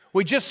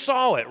 We just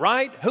saw it,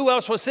 right? Who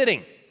else was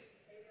sitting?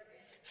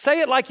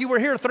 Say it like you were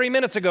here 3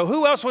 minutes ago.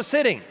 Who else was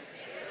sitting?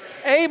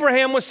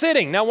 Abraham was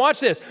sitting. Now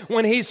watch this.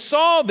 When he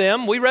saw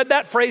them, we read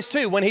that phrase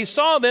too. When he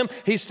saw them,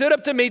 he stood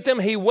up to meet them.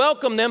 He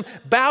welcomed them,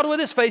 bowed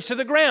with his face to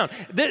the ground.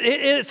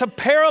 It's a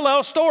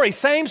parallel story.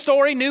 Same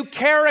story, new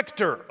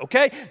character.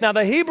 Okay? Now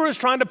the Hebrew is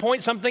trying to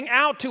point something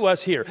out to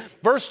us here.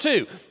 Verse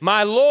 2,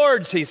 my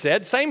lords, he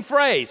said, same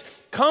phrase.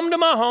 Come to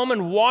my home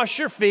and wash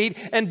your feet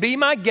and be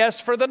my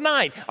guest for the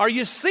night. Are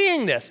you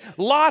seeing this?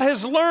 Lot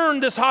has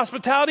learned this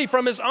hospitality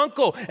from his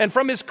uncle and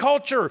from his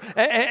culture.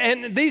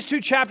 And these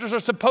two chapters are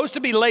supposed to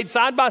be laid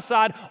side by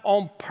side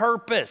on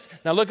purpose.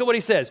 Now look at what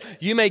he says.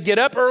 You may get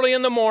up early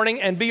in the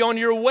morning and be on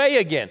your way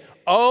again.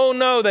 Oh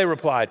no, they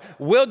replied.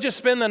 We'll just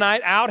spend the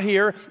night out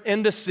here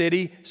in the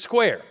city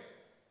square.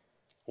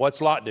 What's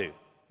Lot do?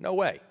 No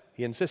way.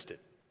 He insisted.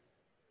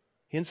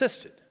 He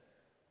insisted.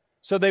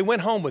 So they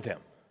went home with him.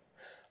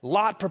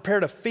 Lot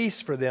prepared a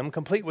feast for them,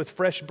 complete with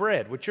fresh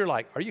bread, which you're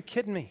like, are you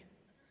kidding me?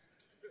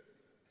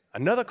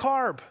 Another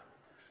carb,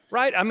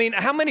 right? I mean,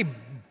 how many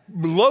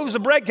loaves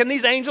of bread can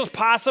these angels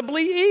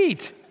possibly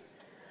eat?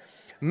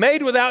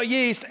 Made without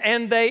yeast,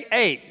 and they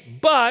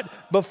ate. But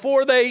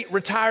before they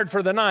retired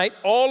for the night,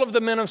 all of the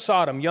men of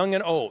Sodom, young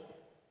and old,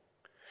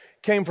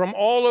 came from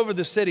all over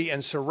the city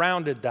and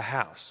surrounded the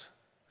house.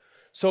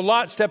 So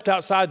Lot stepped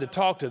outside to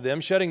talk to them,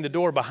 shutting the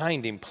door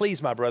behind him.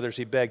 Please, my brothers,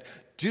 he begged,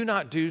 do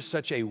not do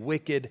such a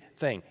wicked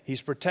thing.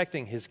 He's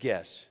protecting his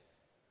guests.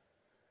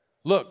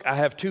 Look, I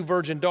have 2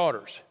 virgin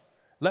daughters.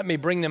 Let me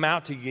bring them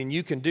out to you, and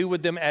you can do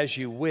with them as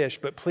you wish,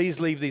 but please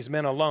leave these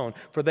men alone,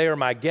 for they are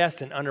my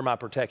guests and under my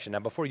protection. Now,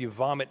 before you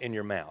vomit in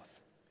your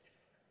mouth,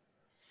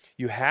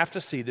 you have to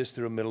see this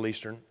through a Middle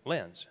Eastern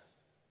lens.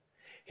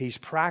 He's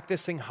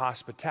practicing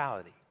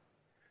hospitality.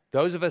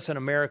 Those of us in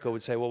America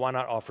would say, well, why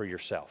not offer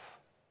yourself?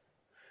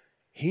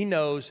 He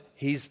knows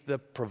he's the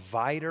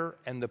provider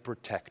and the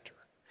protector.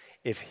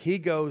 If he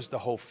goes, the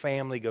whole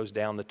family goes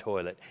down the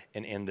toilet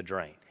and in the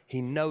drain.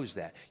 He knows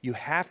that. You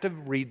have to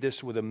read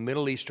this with a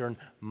Middle Eastern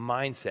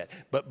mindset.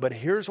 But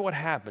here's what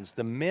happens.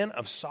 The men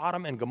of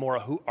Sodom and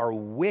Gomorrah who are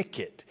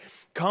wicked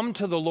come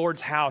to the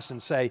Lord's house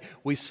and say,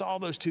 we saw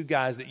those two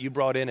guys that you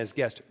brought in as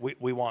guests.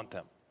 We want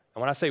them. And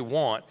when I say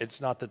want,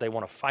 it's not that they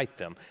want to fight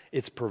them.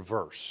 It's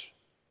perverse.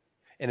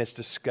 And it's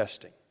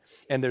disgusting.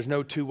 And there's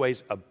no two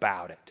ways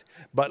about it.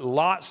 But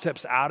Lot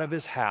steps out of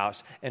his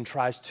house and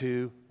tries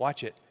to,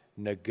 watch it,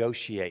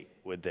 negotiate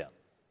with them.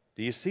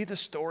 Do you see the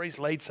stories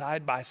laid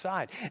side by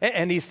side?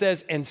 And he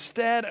says,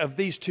 instead of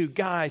these two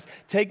guys,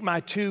 take my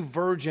two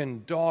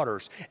virgin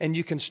daughters. And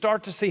you can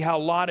start to see how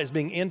Lot is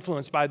being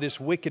influenced by this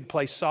wicked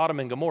place,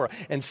 Sodom and Gomorrah,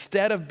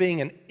 instead of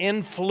being an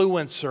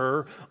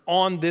influencer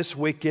on this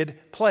wicked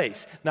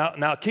place.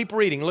 Now keep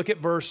reading. Look at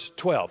verse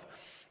 12.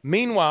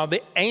 Meanwhile,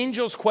 the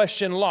angels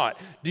question Lot,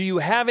 do you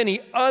have any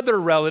other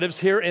relatives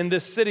here in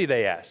this city,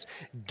 they asked.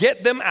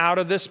 Get them out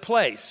of this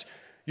place.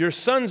 Your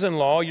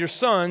sons-in-law, your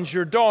sons,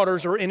 your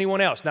daughters, or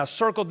anyone else. Now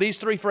circle these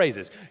three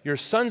phrases. Your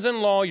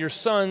sons-in-law, your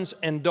sons,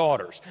 and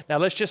daughters. Now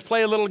let's just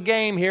play a little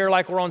game here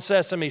like we're on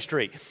Sesame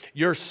Street.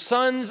 Your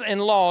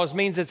sons-in-laws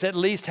means it's at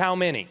least how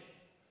many?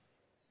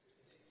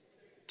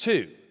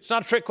 2. It's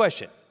not a trick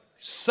question.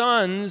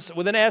 Sons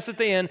with an S at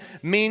the end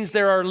means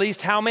there are at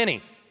least how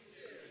many?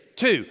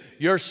 2.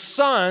 Your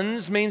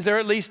sons means there are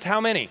at least how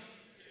many?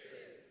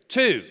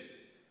 2.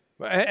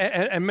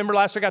 And remember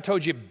last week I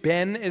told you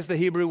Ben is the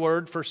Hebrew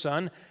word for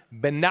son.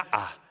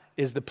 Bena'ah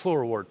is the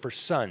plural word for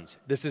sons.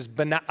 This is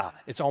Bena'ah.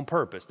 It's on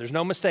purpose. There's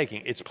no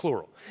mistaking. It's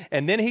plural.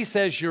 And then he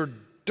says your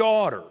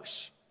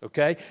daughters,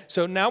 okay?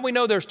 So now we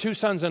know there's 2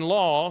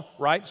 sons-in-law,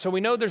 right? So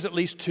we know there's at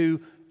least 2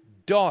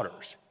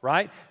 daughters,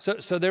 right?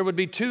 So there would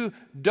be 2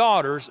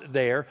 daughters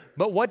there.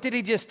 But what did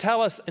he just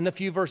tell us in the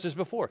few verses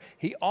before?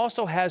 He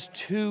also has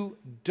 2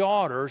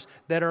 daughters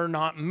that are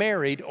not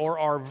married or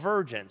are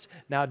virgins.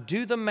 Now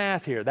do the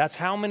math here. That's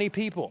how many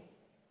people?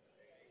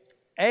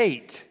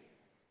 8.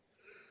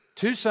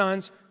 2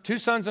 sons, 2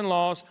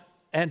 sons-in-laws,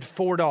 and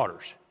 4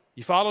 daughters.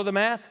 You follow the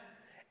math?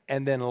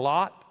 And then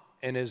Lot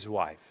and his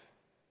wife.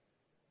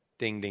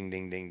 Ding, ding,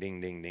 ding, ding,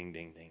 ding, ding, ding,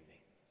 ding, ding, ding.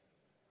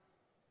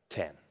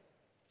 10.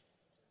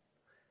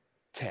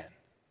 10.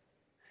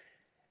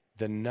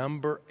 The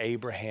number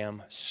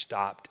Abraham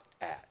stopped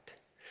at.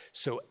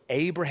 So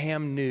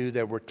Abraham knew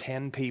there were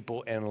 10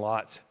 people in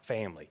Lot's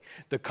family.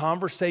 The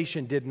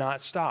conversation did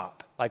not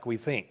stop like we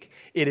think.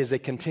 It is a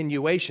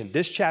continuation.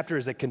 This chapter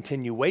is a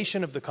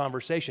continuation of the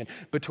conversation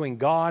between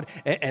God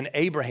and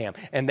Abraham.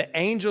 And the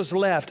angels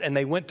left and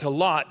they went to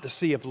Lot to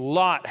see if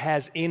Lot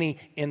has any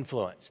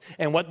influence.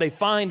 And what they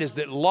find is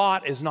that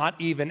Lot is not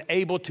even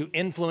able to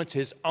influence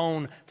his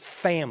own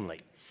family.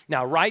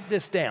 Now, write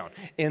this down.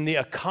 In the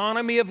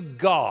economy of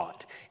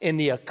God,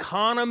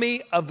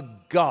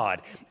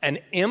 an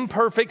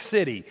imperfect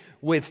city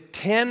with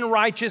 10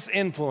 righteous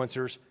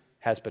influencers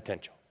has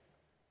potential.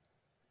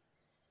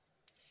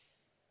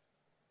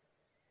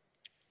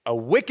 A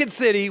wicked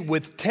city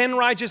with 10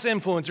 righteous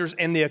influencers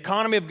in the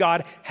economy of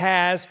God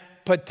has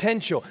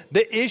potential.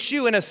 The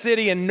issue in a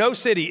city and no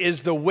city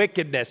is the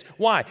wickedness.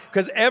 Why?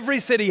 Because every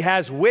city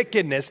has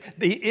wickedness.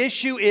 The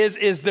issue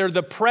is there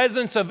the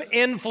presence of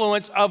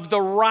influence of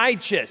the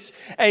righteous.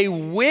 A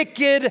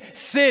wicked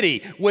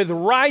city with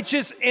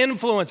righteous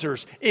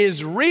influencers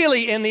is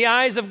really, in the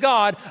eyes of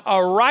God,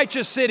 a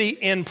righteous city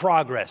in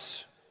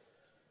progress.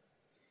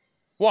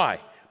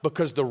 Why?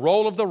 Because the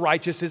role of the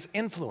righteous is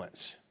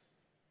influence.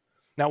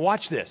 Now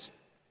watch this.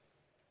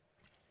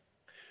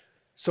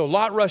 So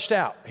Lot rushed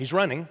out. He's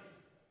running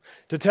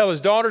to tell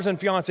his daughters and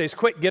fiancés,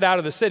 quick, get out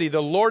of the city.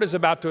 The Lord is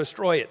about to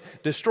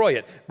destroy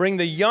it. Bring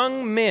the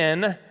young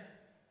men,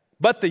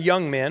 but the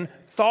young men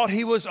thought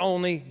he was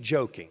only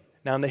joking.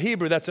 Now in the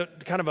Hebrew, that's a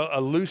kind of a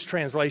loose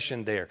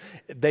translation there.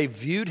 They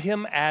viewed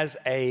him as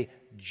a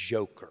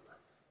joker.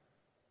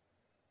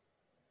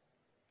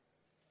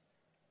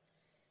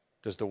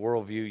 Does the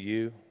world view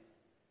you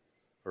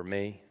or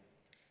me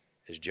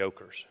as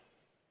jokers?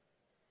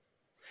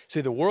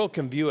 See, the world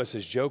can view us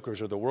as jokers,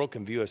 or the world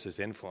can view us as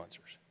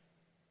influencers.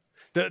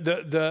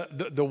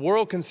 The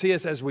world can see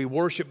us as we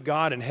worship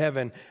God in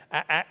heaven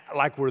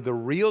like we're the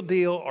real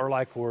deal or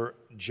like we're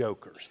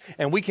jokers.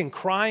 And we can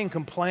cry and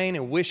complain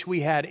and wish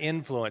we had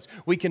influence.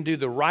 We can do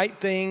the right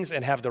things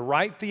and have the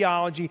right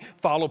theology,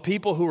 follow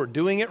people who are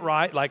doing it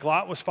right, like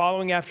Lot was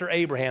following after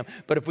Abraham.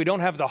 But if we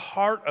don't have the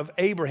heart of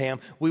Abraham,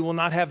 we will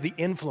not have the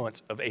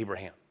influence of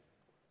Abraham.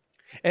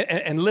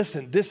 And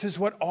listen, this is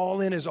what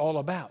All In is all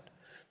about.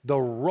 The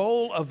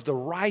role of the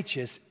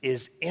righteous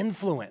is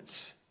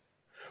influence.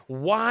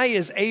 Why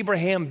is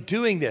Abraham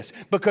doing this?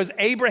 Because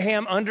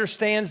Abraham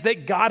understands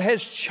that God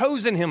has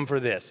chosen him for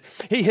this.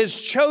 He has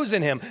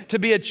chosen him to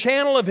be a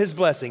channel of his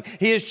blessing.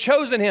 He has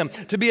chosen him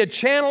to be a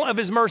channel of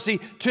his mercy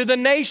to the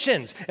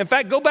nations. In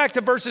fact, go back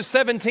to verses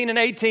 17 and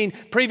 18,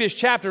 previous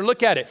chapter.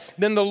 Look at it.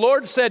 Then the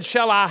Lord said,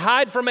 shall I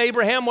hide from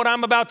Abraham what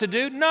I'm about to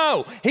do?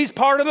 No, he's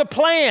part of the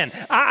plan.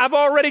 I've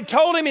already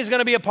told him he's going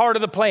to be a part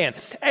of the plan.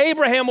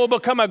 Abraham will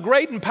become a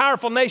great and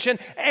powerful nation,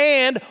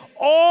 and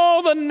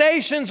all the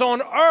nations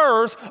on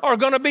earth are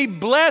going to be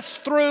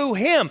blessed through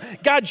him.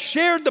 God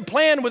shared the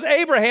plan with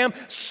Abraham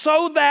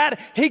so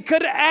that he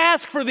could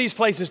ask for these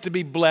places to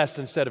be blessed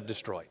instead of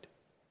destroyed.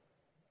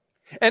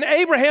 And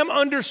Abraham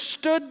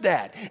understood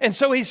that. And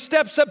so he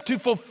steps up to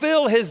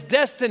fulfill his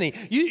destiny.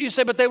 You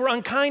say, but they were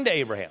unkind to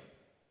Abraham.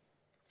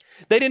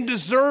 They didn't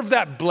deserve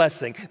that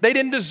blessing. They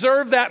didn't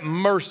deserve that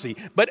mercy.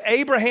 But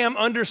Abraham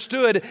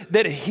understood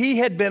that he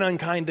had been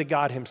unkind to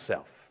God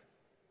himself.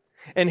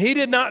 And he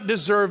did not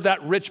deserve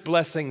that rich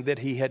blessing that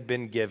he had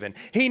been given.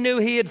 He knew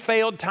he had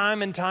failed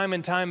time and time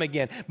and time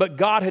again, but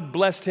God had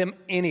blessed him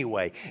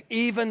anyway,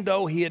 even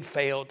though he had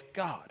failed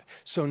God.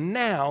 So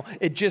now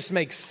it just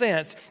makes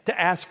sense to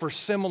ask for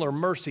similar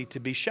mercy to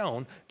be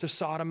shown to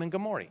Sodom and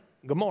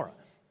Gomorrah.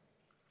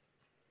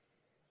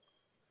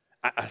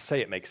 I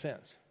say it makes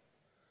sense.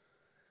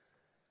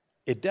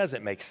 It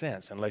doesn't make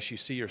sense unless you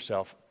see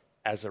yourself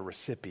as a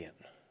recipient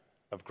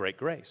of great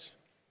grace.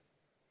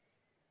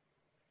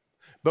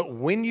 But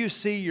when you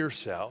see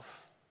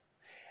yourself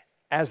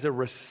as a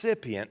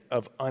recipient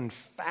of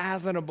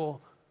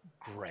unfathomable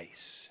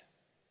grace,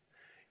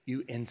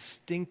 you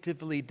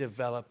instinctively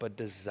develop a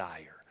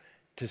desire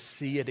to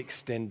see it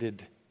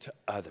extended to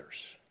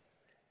others.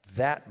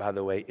 That, by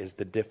the way, is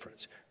the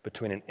difference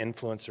between an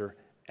influencer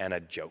and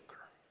a joker.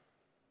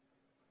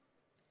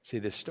 See,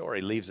 this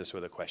story leaves us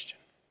with a question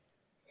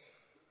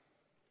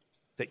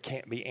that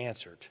can't be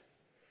answered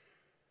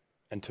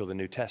until the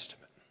New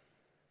Testament.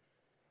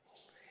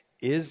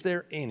 Is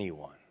there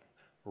anyone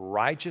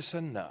righteous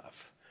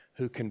enough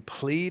who can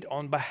plead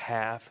on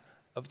behalf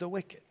of the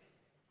wicked?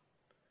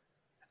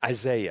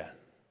 Isaiah,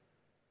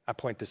 I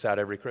point this out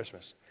every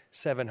Christmas,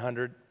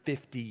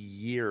 750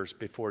 years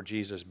before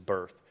Jesus'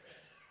 birth,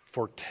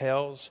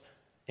 foretells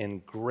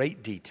in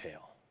great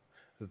detail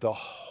the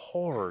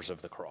horrors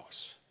of the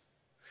cross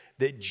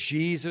that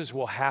Jesus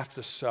will have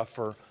to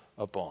suffer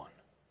upon.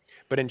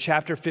 But in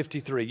chapter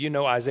 53, you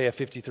know Isaiah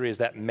 53 is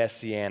that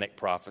messianic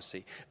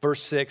prophecy.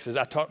 Verse 6 is,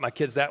 I taught my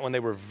kids that when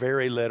they were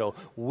very little.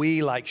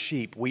 We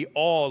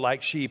all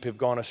like sheep have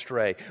gone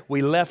astray.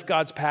 We left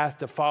God's path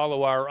to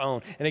follow our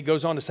own. And it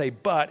goes on to say,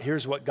 but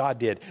here's what God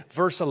did.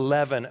 Verse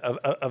 11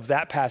 of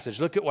that passage,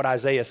 look at what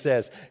Isaiah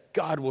says.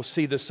 God will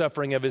see the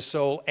suffering of his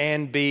soul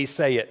and be,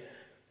 say it,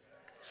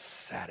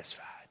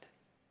 satisfied.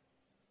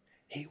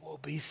 He will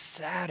be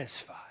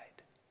satisfied.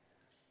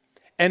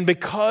 And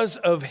because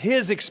of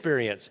his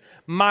experience,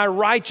 my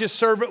righteous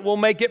servant will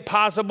make it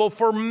possible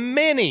for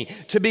many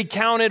to be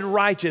counted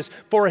righteous,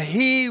 for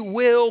he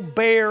will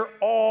bear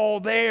all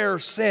their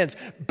sins.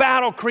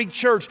 Battle Creek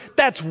Church,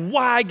 that's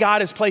why God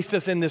has placed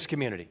us in this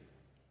community.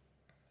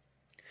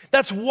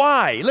 That's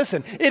why,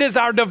 listen, it is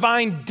our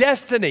divine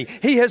destiny.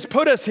 He has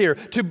put us here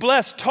to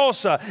bless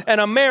Tulsa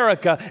and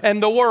America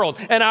and the world.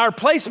 And our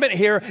placement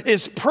here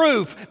is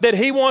proof that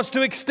he wants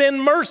to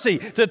extend mercy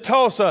to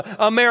Tulsa,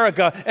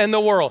 America, and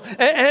the world.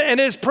 And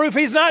it is proof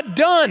he's not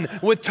done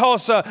with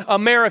Tulsa,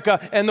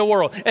 America, and the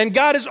world. And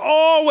God is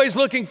always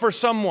looking for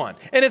someone.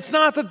 And it's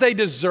not that they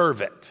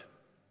deserve it.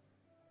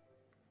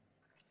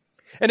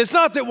 And it's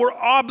not that we're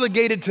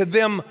obligated to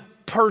them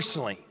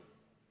personally,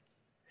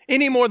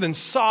 any more than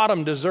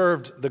Sodom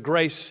deserved the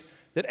grace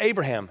that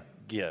Abraham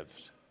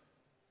gives.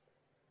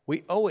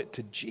 We owe it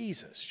to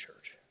Jesus,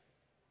 church.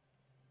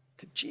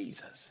 To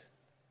Jesus.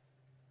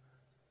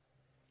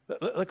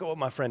 Look at what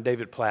my friend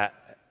David Platt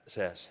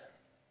says.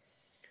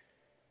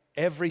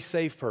 Every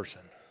saved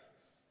person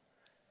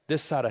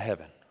this side of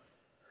heaven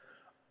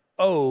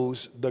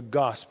owes the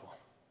gospel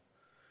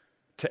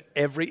to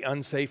every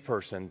unsaved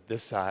person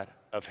this side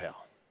of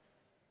hell.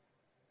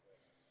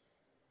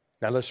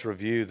 Now let's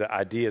review the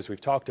ideas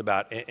we've talked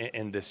about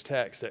in this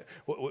text.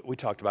 We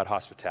talked about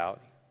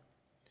hospitality.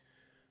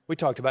 We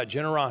talked about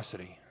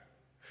generosity.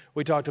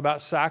 We talked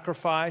about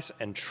sacrifice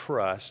and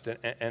trust,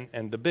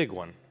 and the big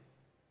one,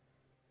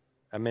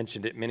 I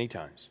mentioned it many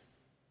times,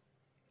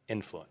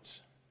 influence.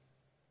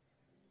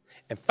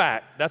 In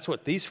fact, that's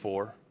what these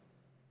four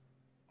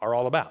are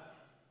all about.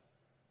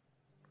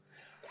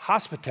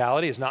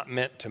 Hospitality is not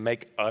meant to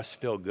make us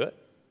feel good.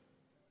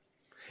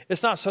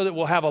 It's not so that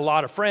we'll have a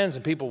lot of friends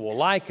and people will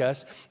like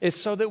us. It's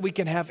so that we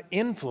can have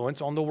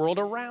influence on the world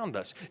around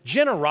us.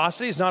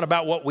 Generosity is not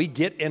about what we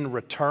get in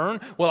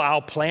return. Well,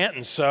 I'll plant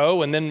and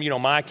sow, and then,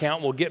 my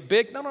account will get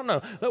big.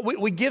 No.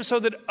 We give so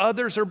that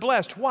others are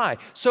blessed. Why?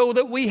 So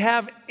that we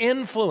have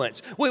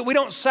influence. We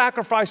don't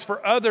sacrifice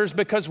for others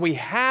because we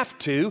have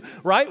to,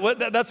 right?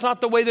 That's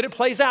not the way that it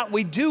plays out.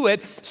 We do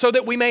it so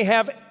that we may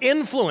have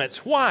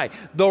influence. Why?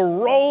 The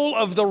role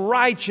of the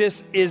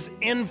righteous is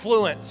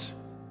influence.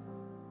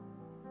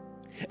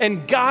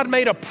 And God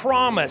made a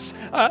promise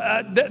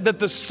that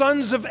the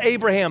sons of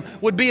Abraham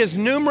would be as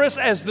numerous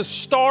as the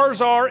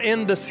stars are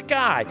in the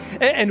sky.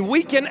 And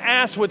we can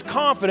ask with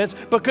confidence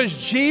because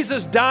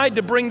Jesus died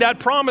to bring that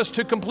promise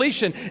to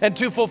completion and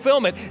to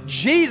fulfillment.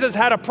 Jesus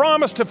had a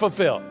promise to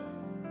fulfill.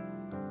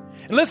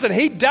 Listen,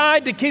 he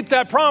died to keep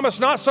that promise,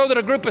 not so that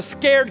a group of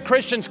scared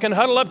Christians can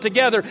huddle up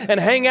together and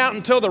hang out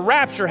until the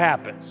rapture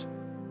happens.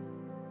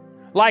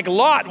 Like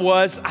Lot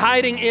was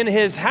hiding in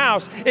his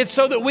house. It's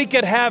so that we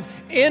could have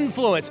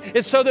influence.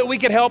 It's so that we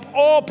could help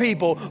all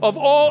people of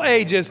all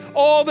ages,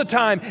 all the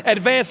time,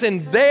 advance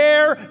in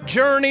their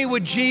journey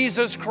with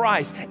Jesus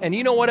Christ. And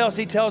you know what else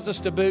he tells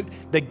us to boot?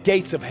 The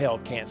gates of hell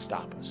can't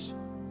stop us.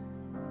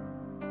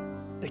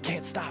 They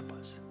can't stop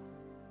us.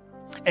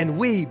 And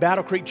we,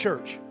 Battle Creek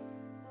Church,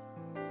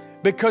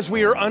 because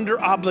we are under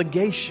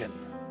obligation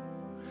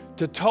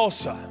to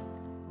Tulsa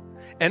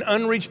and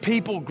unreached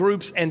people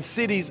groups and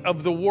cities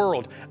of the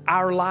world,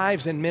 our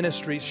lives and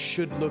ministries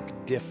should look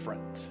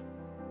different.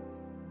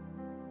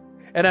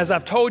 And as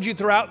I've told you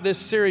throughout this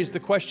series, the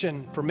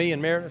question for me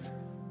and Meredith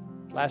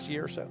last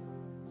year or so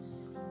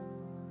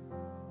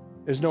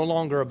is no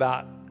longer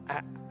about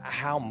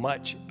how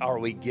much are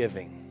we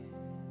giving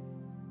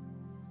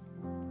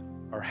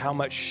or how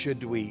much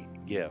should we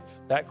give.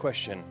 That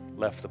question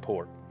left the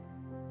port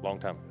a long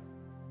time ago.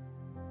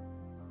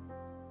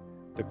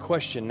 The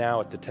question now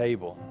at the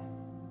table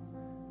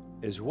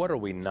is, what are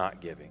we not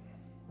giving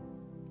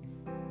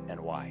and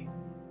why?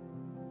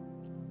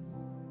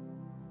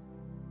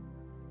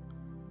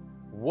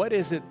 What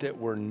is it that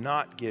we're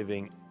not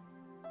giving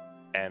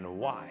and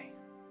why?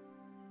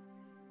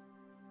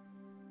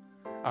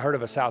 I heard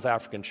of a South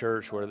African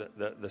church where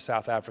the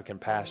South African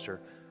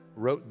pastor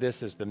wrote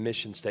this as the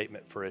mission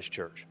statement for his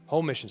church,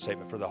 whole mission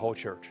statement for the whole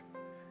church.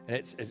 And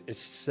it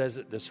says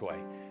it this way: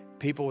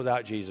 people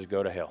without Jesus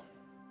go to hell.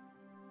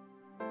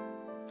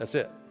 That's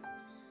it.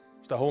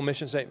 It's the whole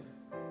mission statement.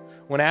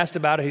 When asked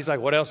about it, he's like,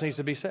 what else needs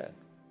to be said?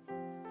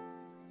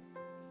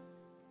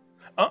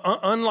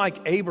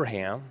 Unlike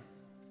Abraham,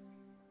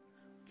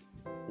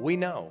 we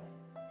know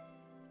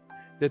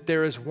that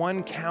there is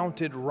one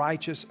counted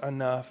righteous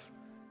enough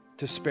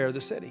to spare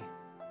the city.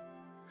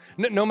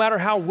 No matter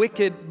how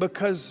wicked,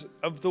 because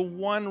of the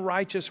one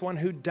righteous one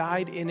who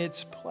died in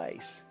its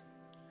place.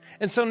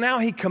 And so now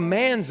he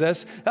commands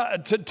us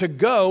to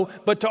go,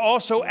 but to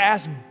also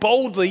ask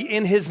boldly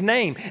in his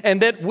name.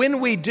 And that when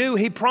we do,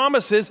 he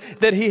promises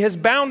that he has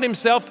bound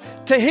himself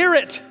to hear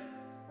it.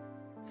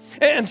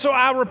 And so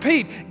I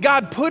repeat,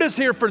 God put us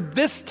here for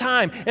this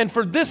time and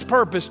for this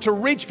purpose, to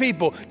reach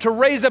people, to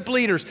raise up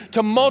leaders,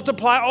 to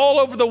multiply all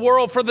over the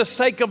world for the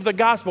sake of the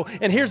gospel.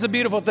 And here's the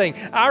beautiful thing: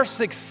 our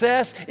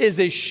success is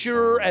as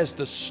sure as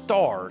the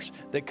stars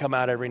that come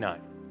out every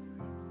night.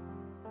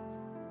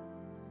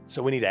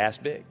 So we need to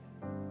ask big.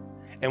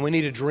 And we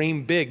need to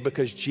dream big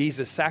because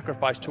Jesus'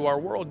 sacrifice to our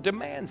world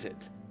demands it.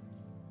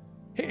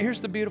 Here's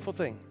the beautiful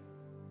thing.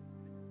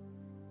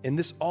 In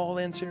this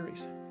all-in series,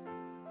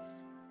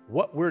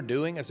 what we're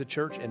doing as a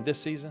church in this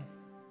season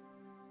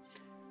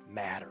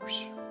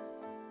matters.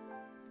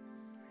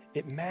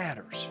 It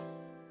matters.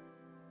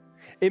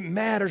 It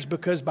matters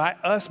because by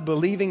us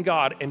believing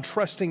God and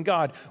trusting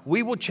God,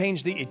 we will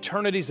change the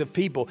eternities of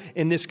people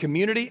in this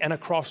community and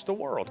across the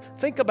world.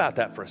 Think about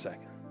that for a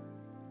second.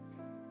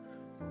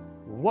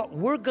 What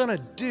we're going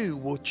to do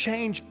will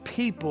change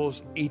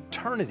people's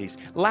eternities.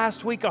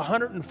 Last week,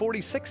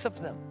 146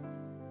 of them.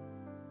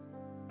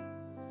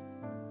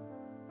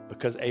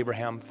 Because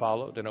Abraham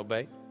followed and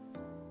obeyed.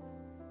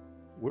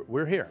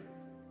 We're here.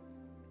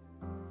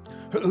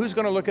 Who's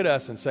going to look at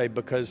us and say,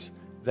 because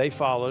they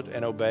followed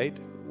and obeyed,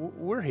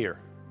 we're here?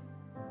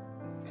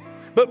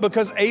 But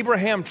because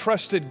Abraham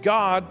trusted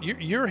God,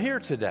 you're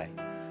here today.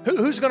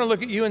 Who's going to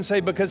look at you and say,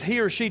 because he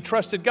or she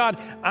trusted God,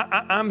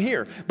 I'm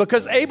here?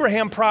 Because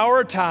Abraham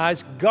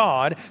prioritized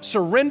God,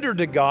 surrendered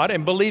to God,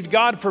 and believed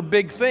God for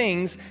big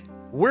things,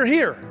 we're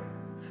here.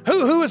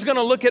 Who is going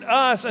to look at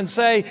us and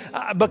say,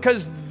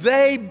 because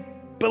they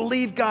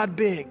believed God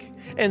big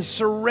and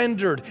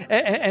surrendered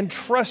and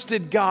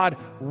trusted God,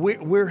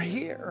 we're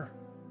here?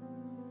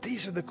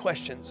 These are the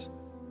questions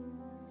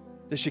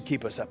that should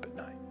keep us up at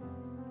night.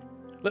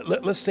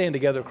 Let's stand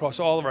together across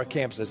all of our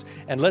campuses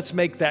and let's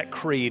make that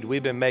creed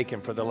we've been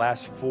making for the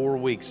last 4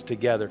 weeks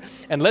together.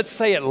 And let's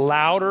say it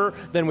louder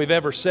than we've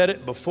ever said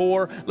it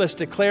before. Let's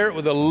declare it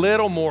with a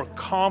little more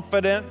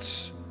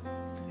confidence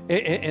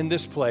in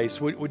this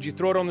place. Would you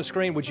throw it on the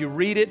screen? Would you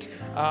read it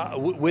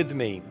with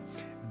me?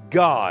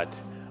 God,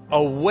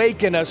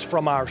 awaken us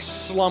from our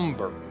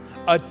slumber.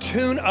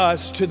 Attune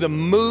us to the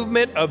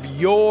movement of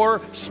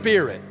your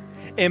Spirit.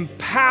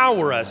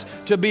 Empower us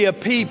to be a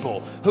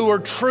people who are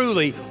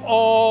truly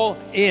all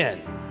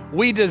in.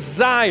 We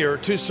desire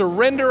to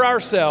surrender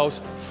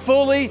ourselves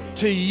fully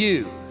to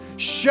you.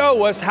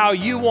 Show us how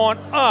you want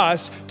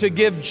us to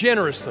give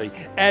generously,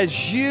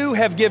 as you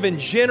have given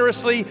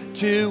generously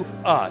to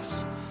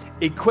us.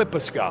 Equip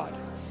us, God,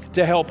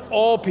 to help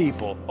all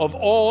people of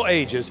all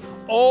ages,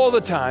 all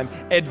the time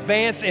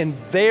advance in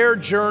their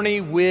journey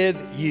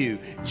with you.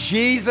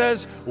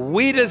 Jesus,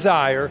 we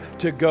desire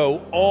to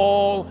go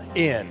all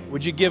in.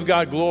 Would you give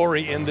God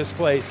glory in this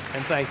place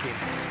and thank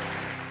Him?